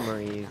back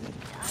memories.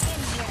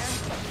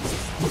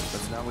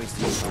 Let's not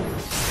waste any time.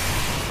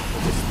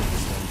 This thing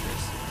is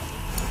dangerous.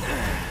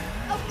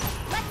 Okay,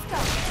 let's go.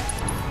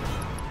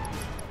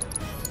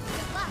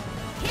 Good luck.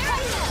 Here I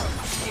go.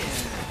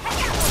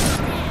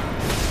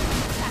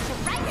 Got you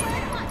right where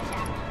I want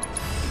you.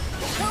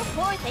 Go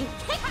forth and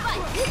kick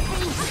butt.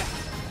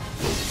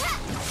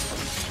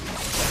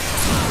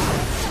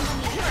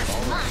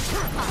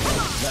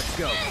 Let's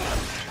go.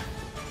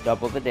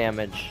 Double the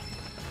damage.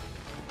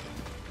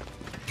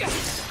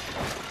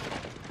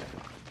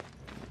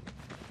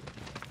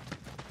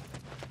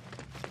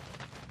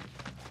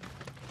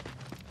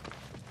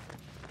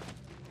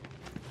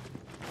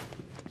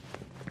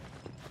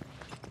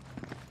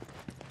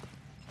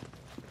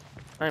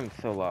 I'm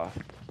so lost.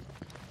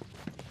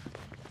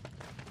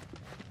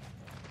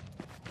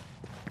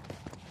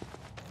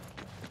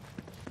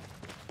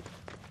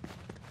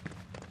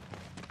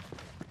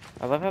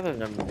 I love how there's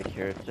no music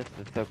here,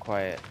 it's so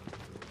quiet.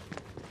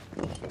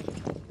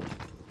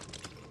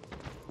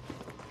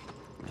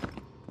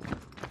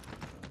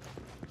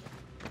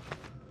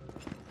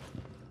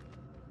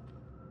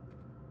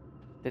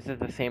 This is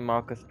the same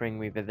Mako Spring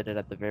we visited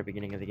at the very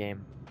beginning of the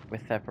game,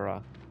 with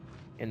Sephiroth,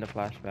 in the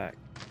flashback.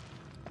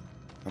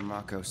 A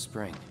Mako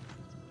Spring.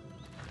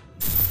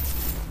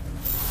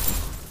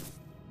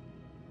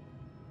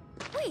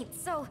 Wait,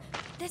 so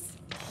this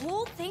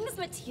whole thing's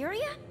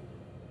materia?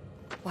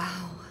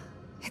 Wow,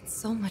 it's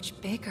so much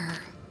bigger.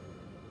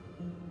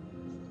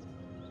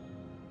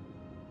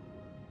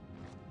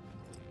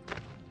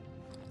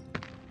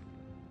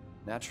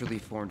 Naturally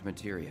formed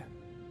materia.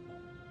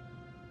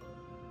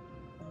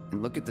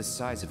 And look at the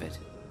size of it.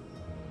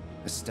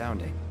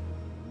 Astounding.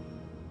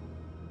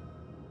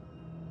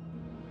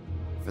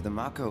 For the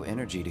Mako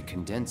energy to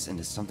condense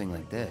into something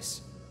like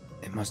this,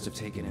 it must have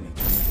taken an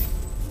eternity.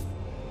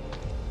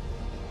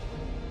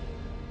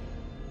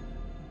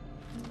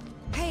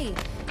 Hey,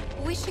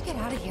 we should get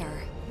out of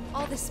here.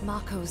 All this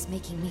Mako's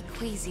making me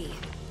queasy.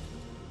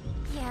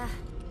 Yeah,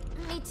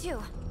 me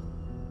too.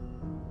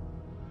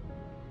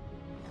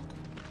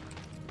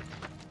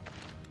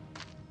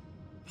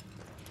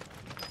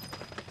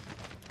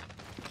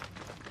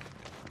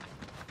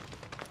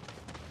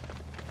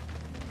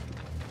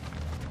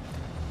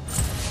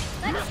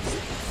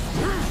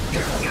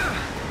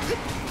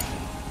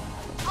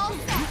 All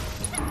set.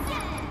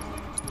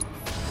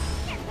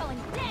 You're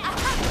going down.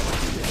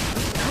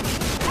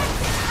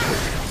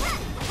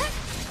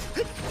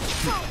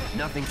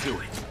 Nothing to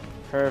it.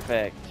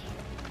 Perfect.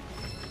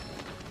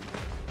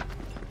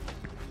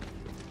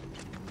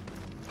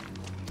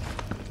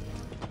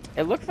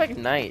 It looks like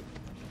night.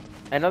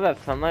 I know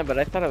that's sunlight, but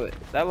I thought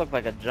that looked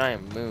like a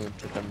giant moon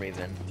for some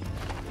reason.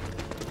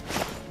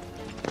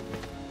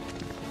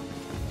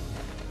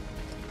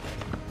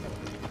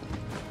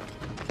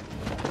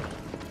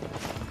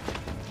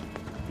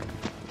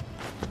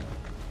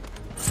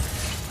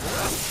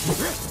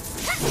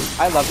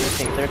 I love these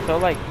things. They're so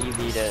like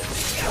easy to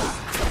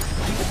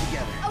keep it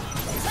together.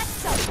 Okay,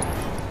 let's go.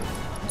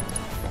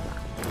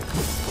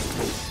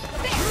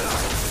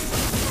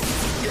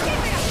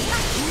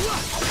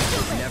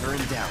 Never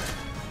in doubt.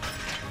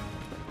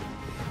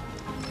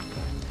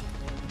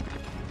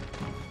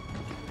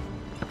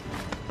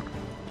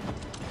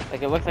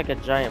 Like it looks like a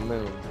giant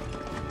moon.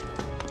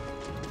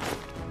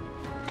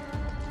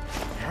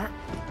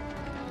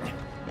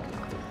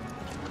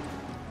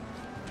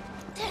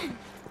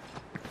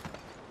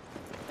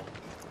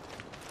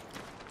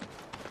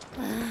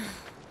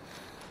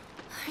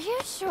 Are you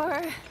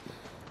sure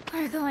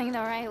we're going the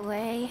right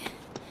way?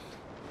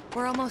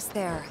 We're almost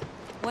there.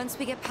 Once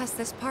we get past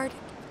this part,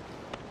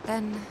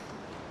 then...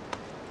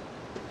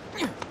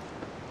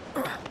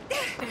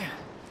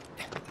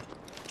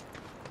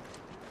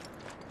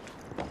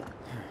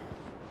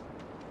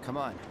 Come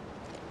on.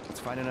 Let's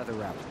find another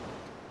route.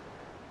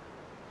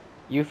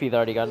 Yuffie's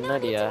already got an No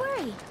need to idea.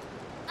 worry.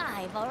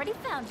 I've already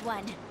found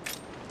one.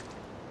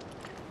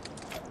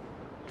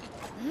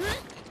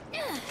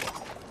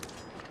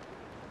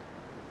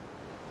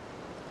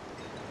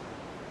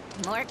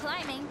 More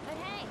climbing, but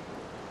hey.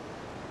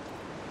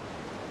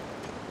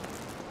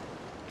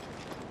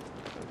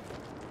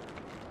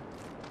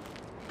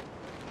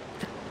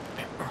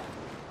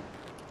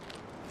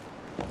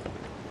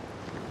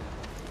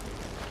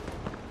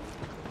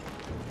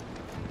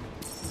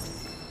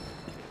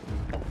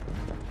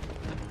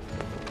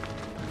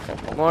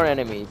 More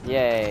enemies,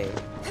 yay.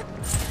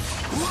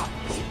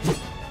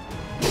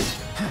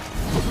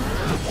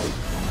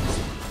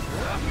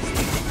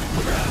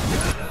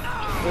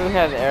 Who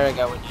has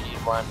Eriga when you need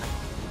one?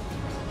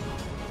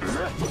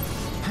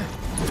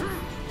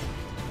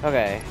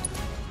 Okay.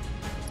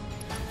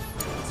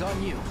 It's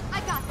on you.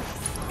 I got this.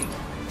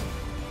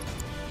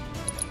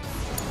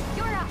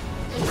 You're up.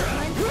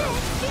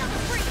 Feel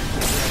free.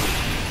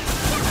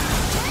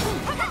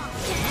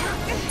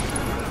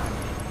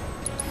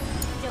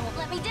 Don't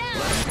let me down.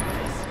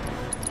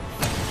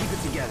 Keep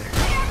it together.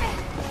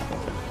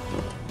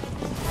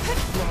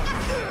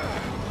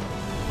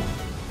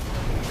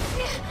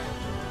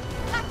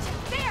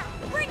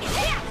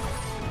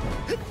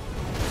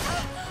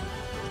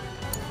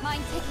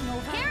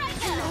 over. Here I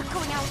go. I'm not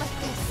going out like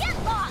this. Get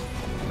lost.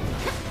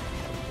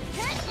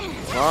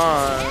 Come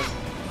on.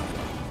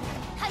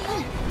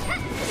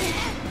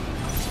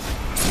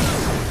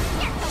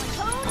 You're going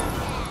home.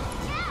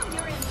 Now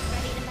you're in.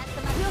 Ready to mess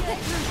them up? We'll get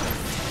through this.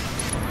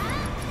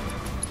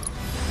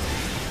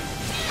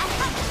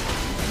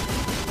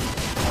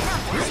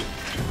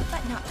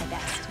 But not my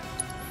best.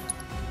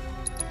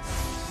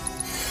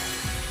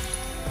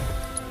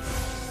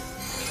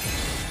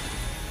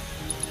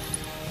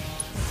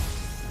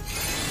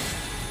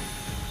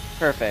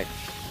 Perfect.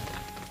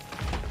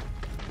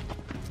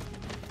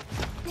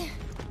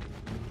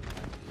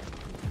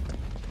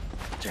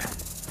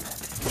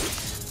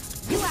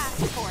 You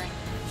asked for it.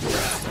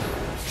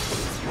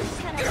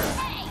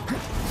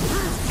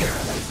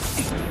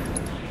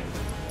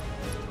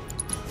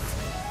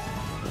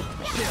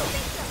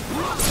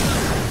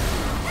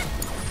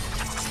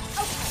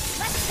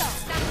 Let's go.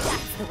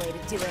 That's the way to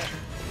do it.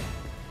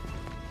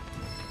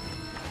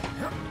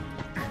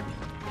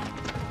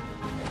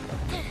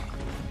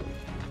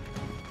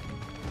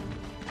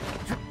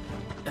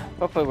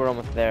 Hopefully we're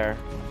almost there.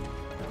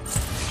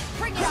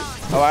 Bring it on.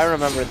 Oh, I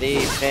remember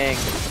these things.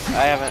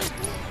 I haven't.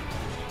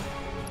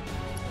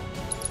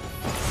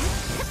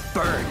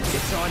 Burn!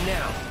 It's on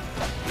now.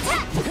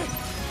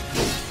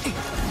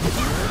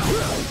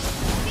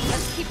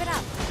 Let's keep it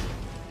up.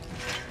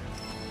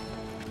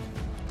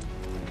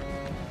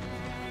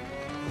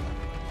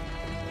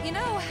 You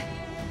know,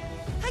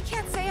 I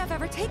can't say I've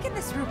ever taken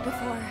this route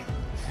before.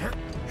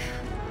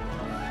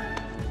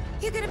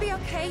 You gonna be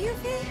okay,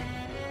 Yuffie?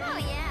 Oh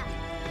yeah,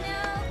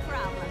 no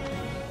problem.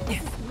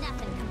 This is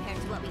nothing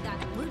compared to what we got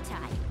at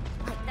Wutai.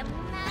 Like the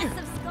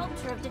massive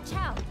sculpture of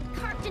Dachau,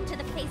 carved into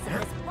the face of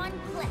this one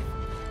cliff.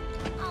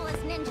 All us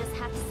ninjas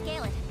have to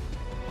scale it.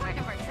 Part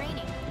of our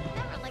training.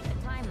 Never liked the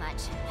climb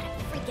much, but I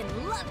freaking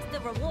loved the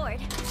reward.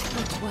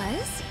 Which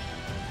was?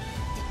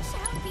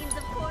 Dachau beams,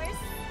 of course.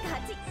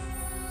 Got to...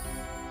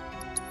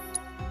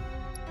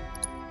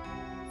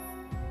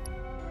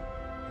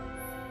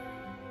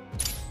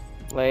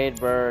 Blade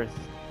burst.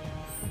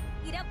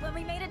 Eat up when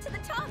we made it to the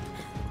top.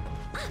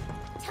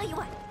 Tell you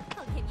what,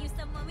 I'll give you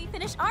some when we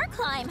finish our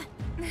climb.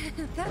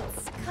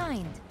 That's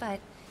kind, but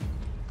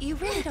you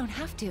really don't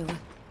have to.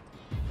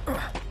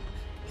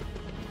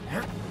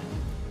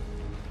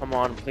 Come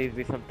on, please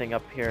be something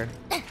up here.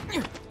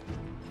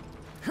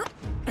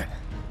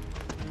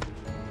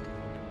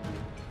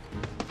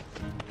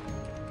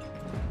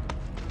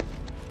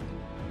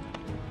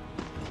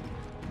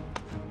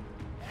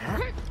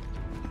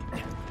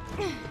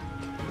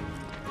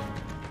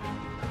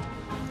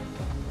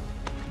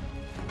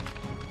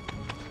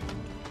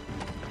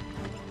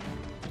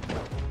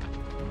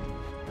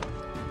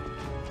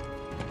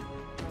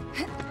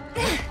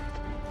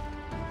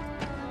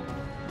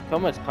 So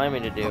much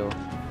climbing to do.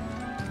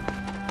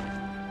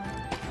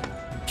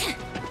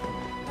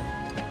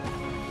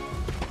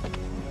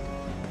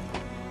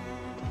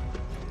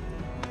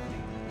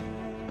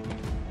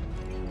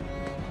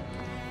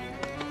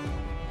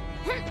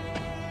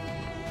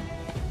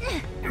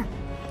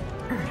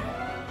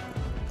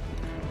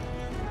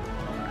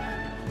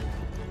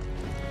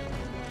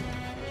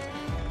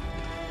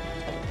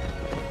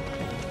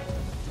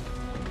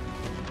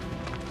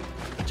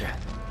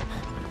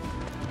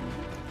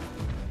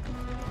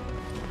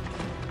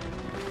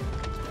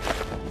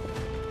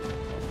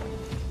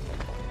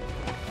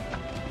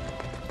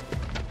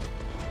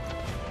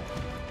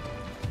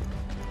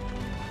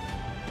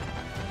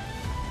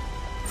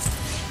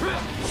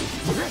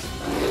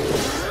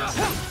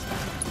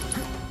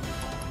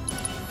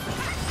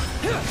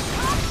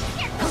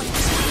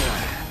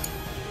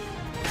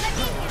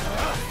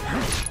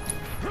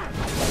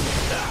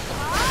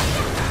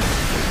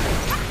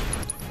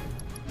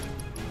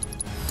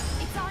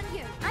 It's on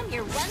you. I'm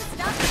your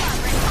one-stop shop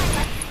for time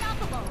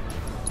unstoppable.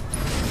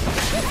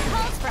 This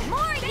calls for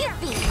more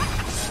Yippee.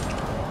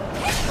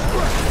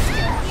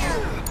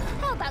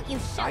 How about you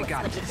show us what you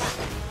got?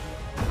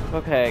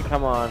 Okay,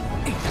 come on.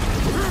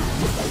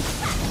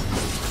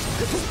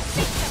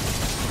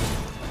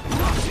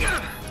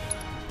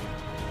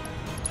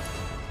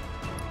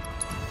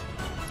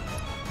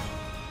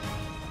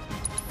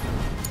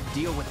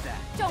 Deal with that.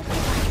 Don't be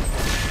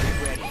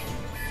Get ready.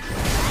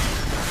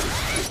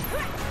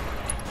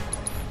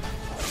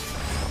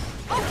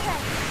 okay.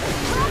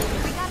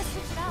 We gotta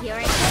switch it up. You're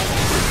in.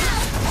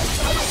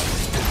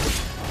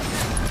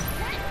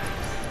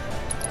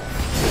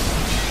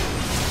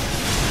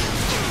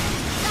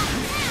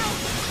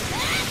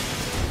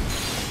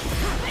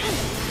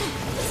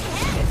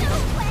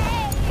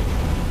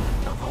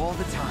 Of all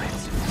the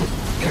times.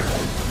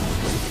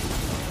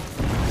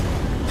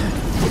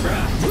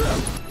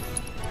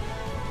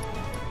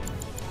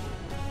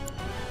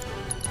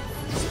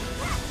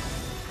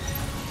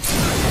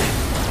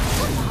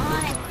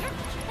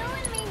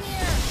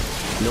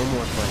 No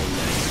more playing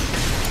nice.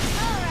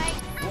 Alright.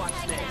 Watch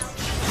this.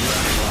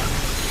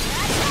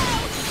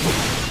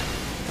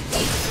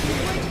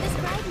 Word to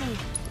describe me.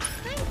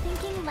 I'm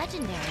thinking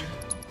legendary.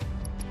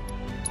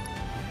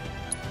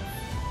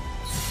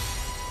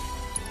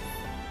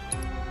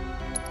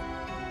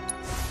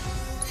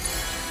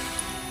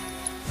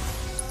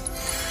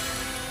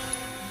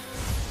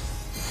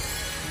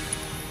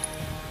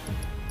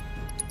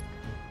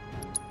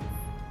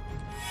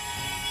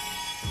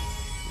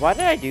 Why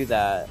did I do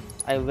that?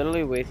 I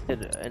literally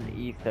wasted an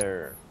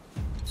ether.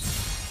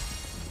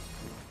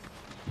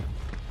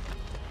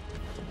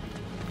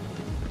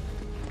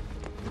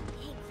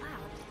 Hey,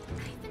 Cloud,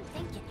 I've been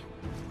thinking.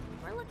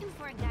 We're looking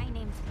for a guy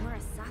named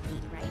Murasaki,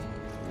 right?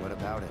 What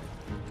about it?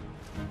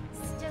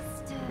 It's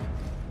just,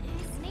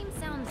 his name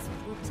sounds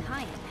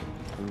Wutaian.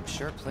 I'm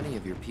sure plenty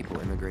of your people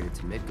immigrated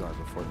to Midgard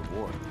before the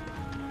war.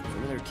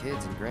 Some of their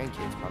kids and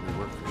grandkids probably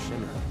work for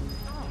SHINRA.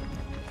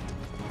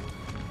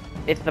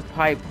 It's the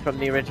pipe from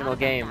the original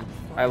game.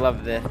 I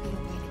love this.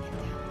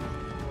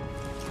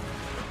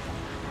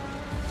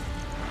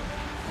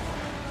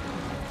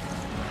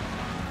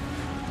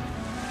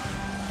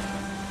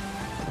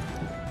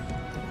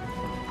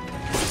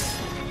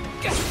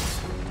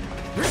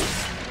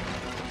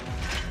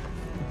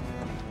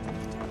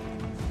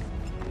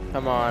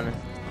 Come on.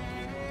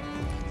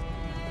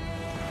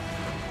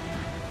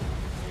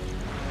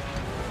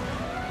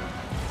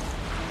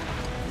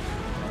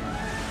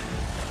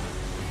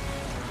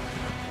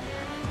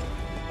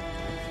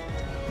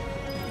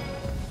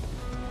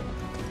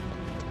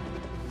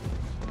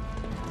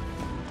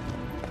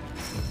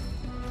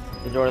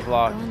 The door's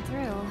locked. Going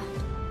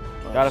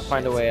through. Gotta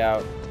find a way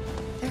out.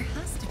 There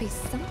has to be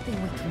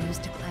something we can use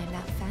to climb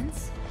that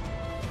fence.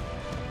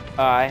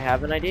 I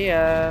have an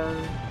idea.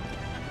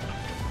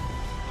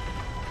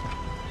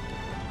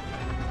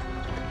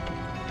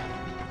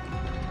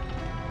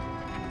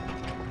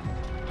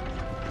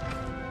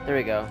 There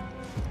we go.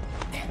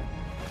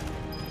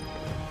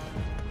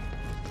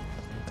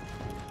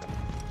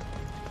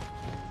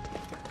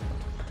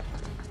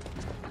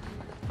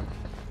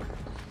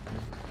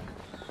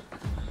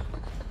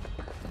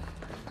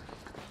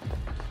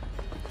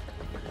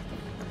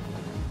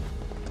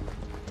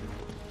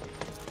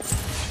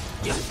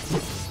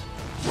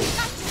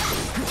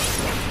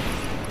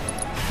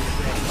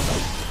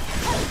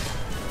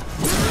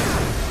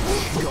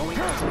 Going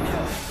now.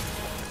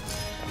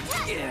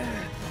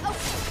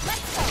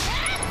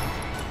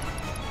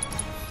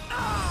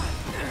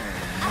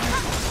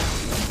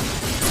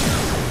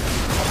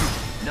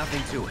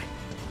 Nothing to it.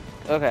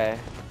 Okay.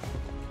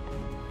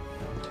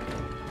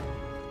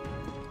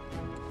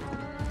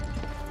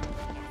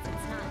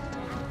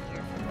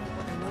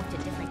 We moved to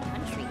different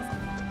countries.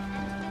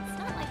 And it's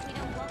not like we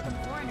don't welcome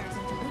foreigners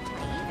into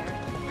Wutai either.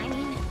 I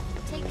mean,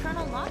 take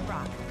Colonel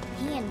Lockrock.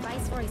 He and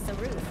Viceroy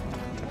Saruth.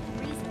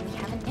 The reason we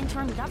have an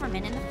interim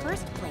government in the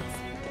first place.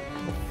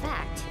 In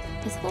fact,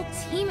 his whole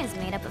team is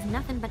made up of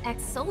nothing but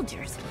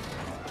ex-soldiers.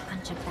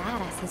 Bunch of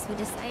badasses who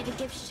decided to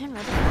give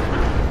Shinra the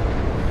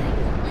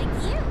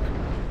like you.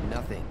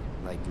 Nothing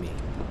like me.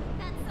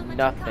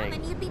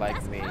 Nothing You'd be like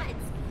best me.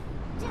 buds.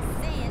 Just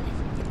saying,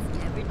 it's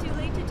never too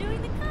late to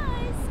join the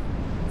cause.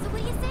 So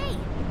what do you say?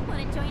 Want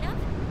to join up?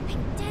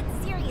 I'm dead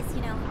serious,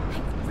 you know.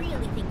 I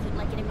really think you'd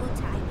like it in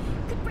Wutai.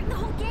 Could bring the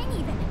whole gang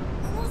even.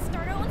 We'll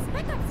start our own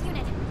spec ops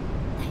unit.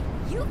 The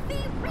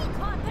UV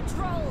Recon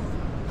Patrol.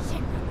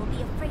 Shinra will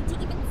be afraid to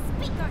even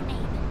speak our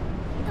name.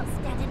 They'll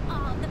stand in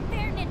awe of the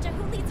fair ninja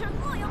who leads her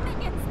loyal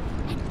minions,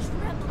 and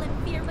tremble in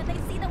fear when they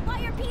see the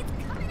wire beads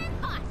coming in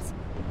hot.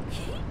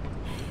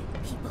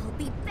 People will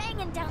be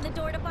banging down the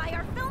door to buy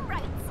our film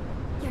rights.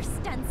 Your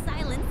stunned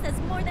silence says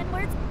more than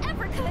words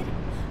ever could.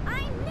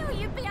 I knew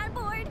you'd be on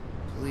board.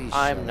 Please.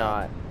 I'm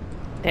not.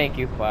 Thank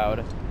you,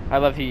 Cloud. I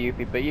love you,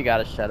 Yuffie, but you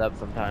gotta shut up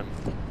sometimes.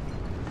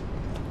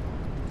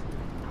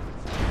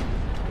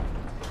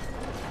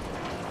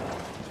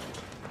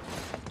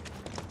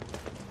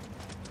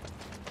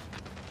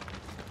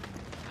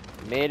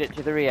 Made it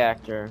to the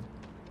reactor.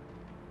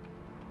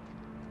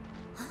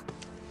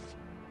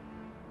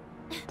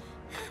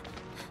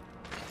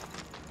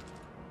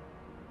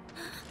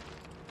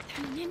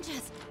 They're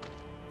ninjas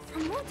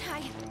from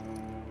Wutai.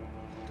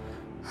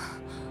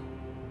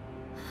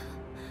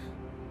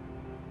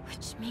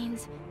 Which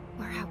means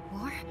we're at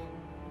war?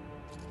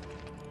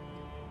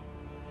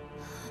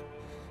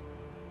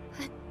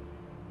 But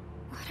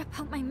what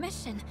about my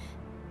mission?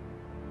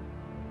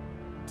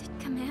 Did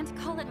Command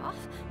call it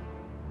off?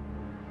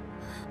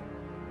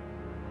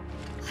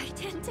 Why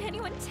didn't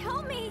anyone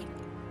tell me?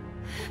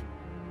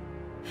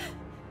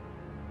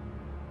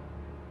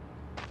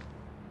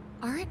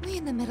 Aren't we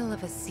in the middle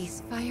of a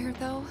ceasefire,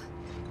 though?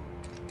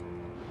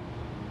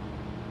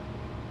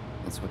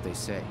 That's what they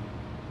say.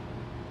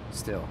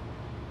 Still,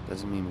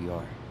 doesn't mean we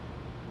are.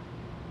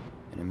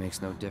 And it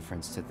makes no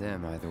difference to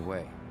them either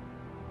way.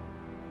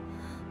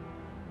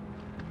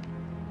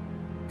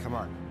 Come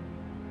on.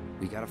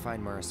 We gotta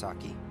find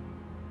Murasaki.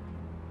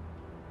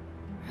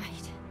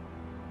 Right.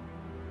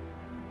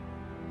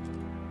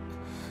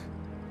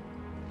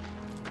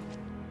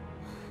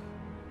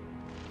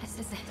 This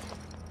is it.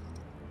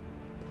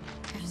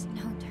 There's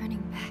no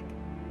turning back.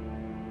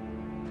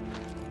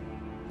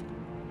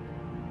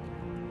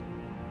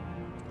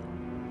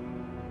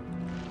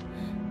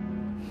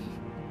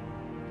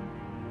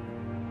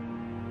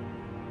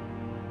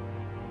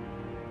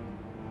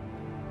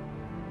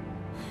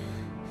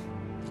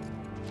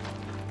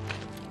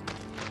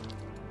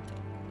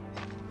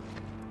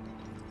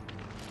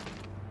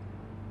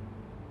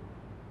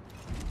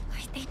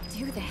 Wait, did they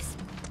do this?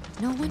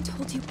 No one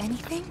told you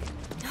anything?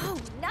 No,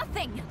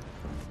 nothing!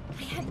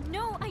 I had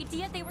no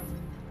idea they were...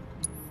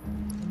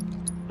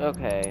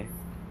 Okay.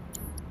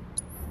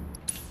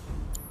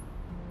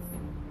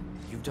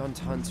 You've done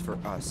tons for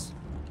us.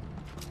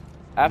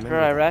 After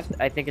Remember I that. rest,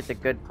 I think it's a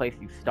good place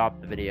to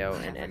stop the video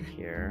and end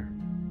here.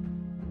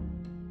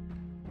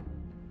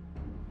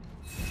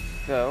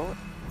 So,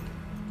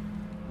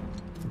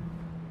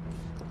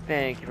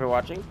 thank you for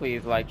watching.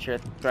 Please like, share,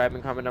 subscribe,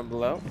 and comment down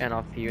below. And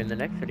I'll see you in the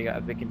next video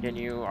as we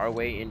continue our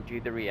way into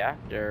the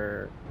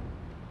reactor.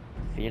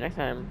 See you next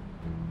time.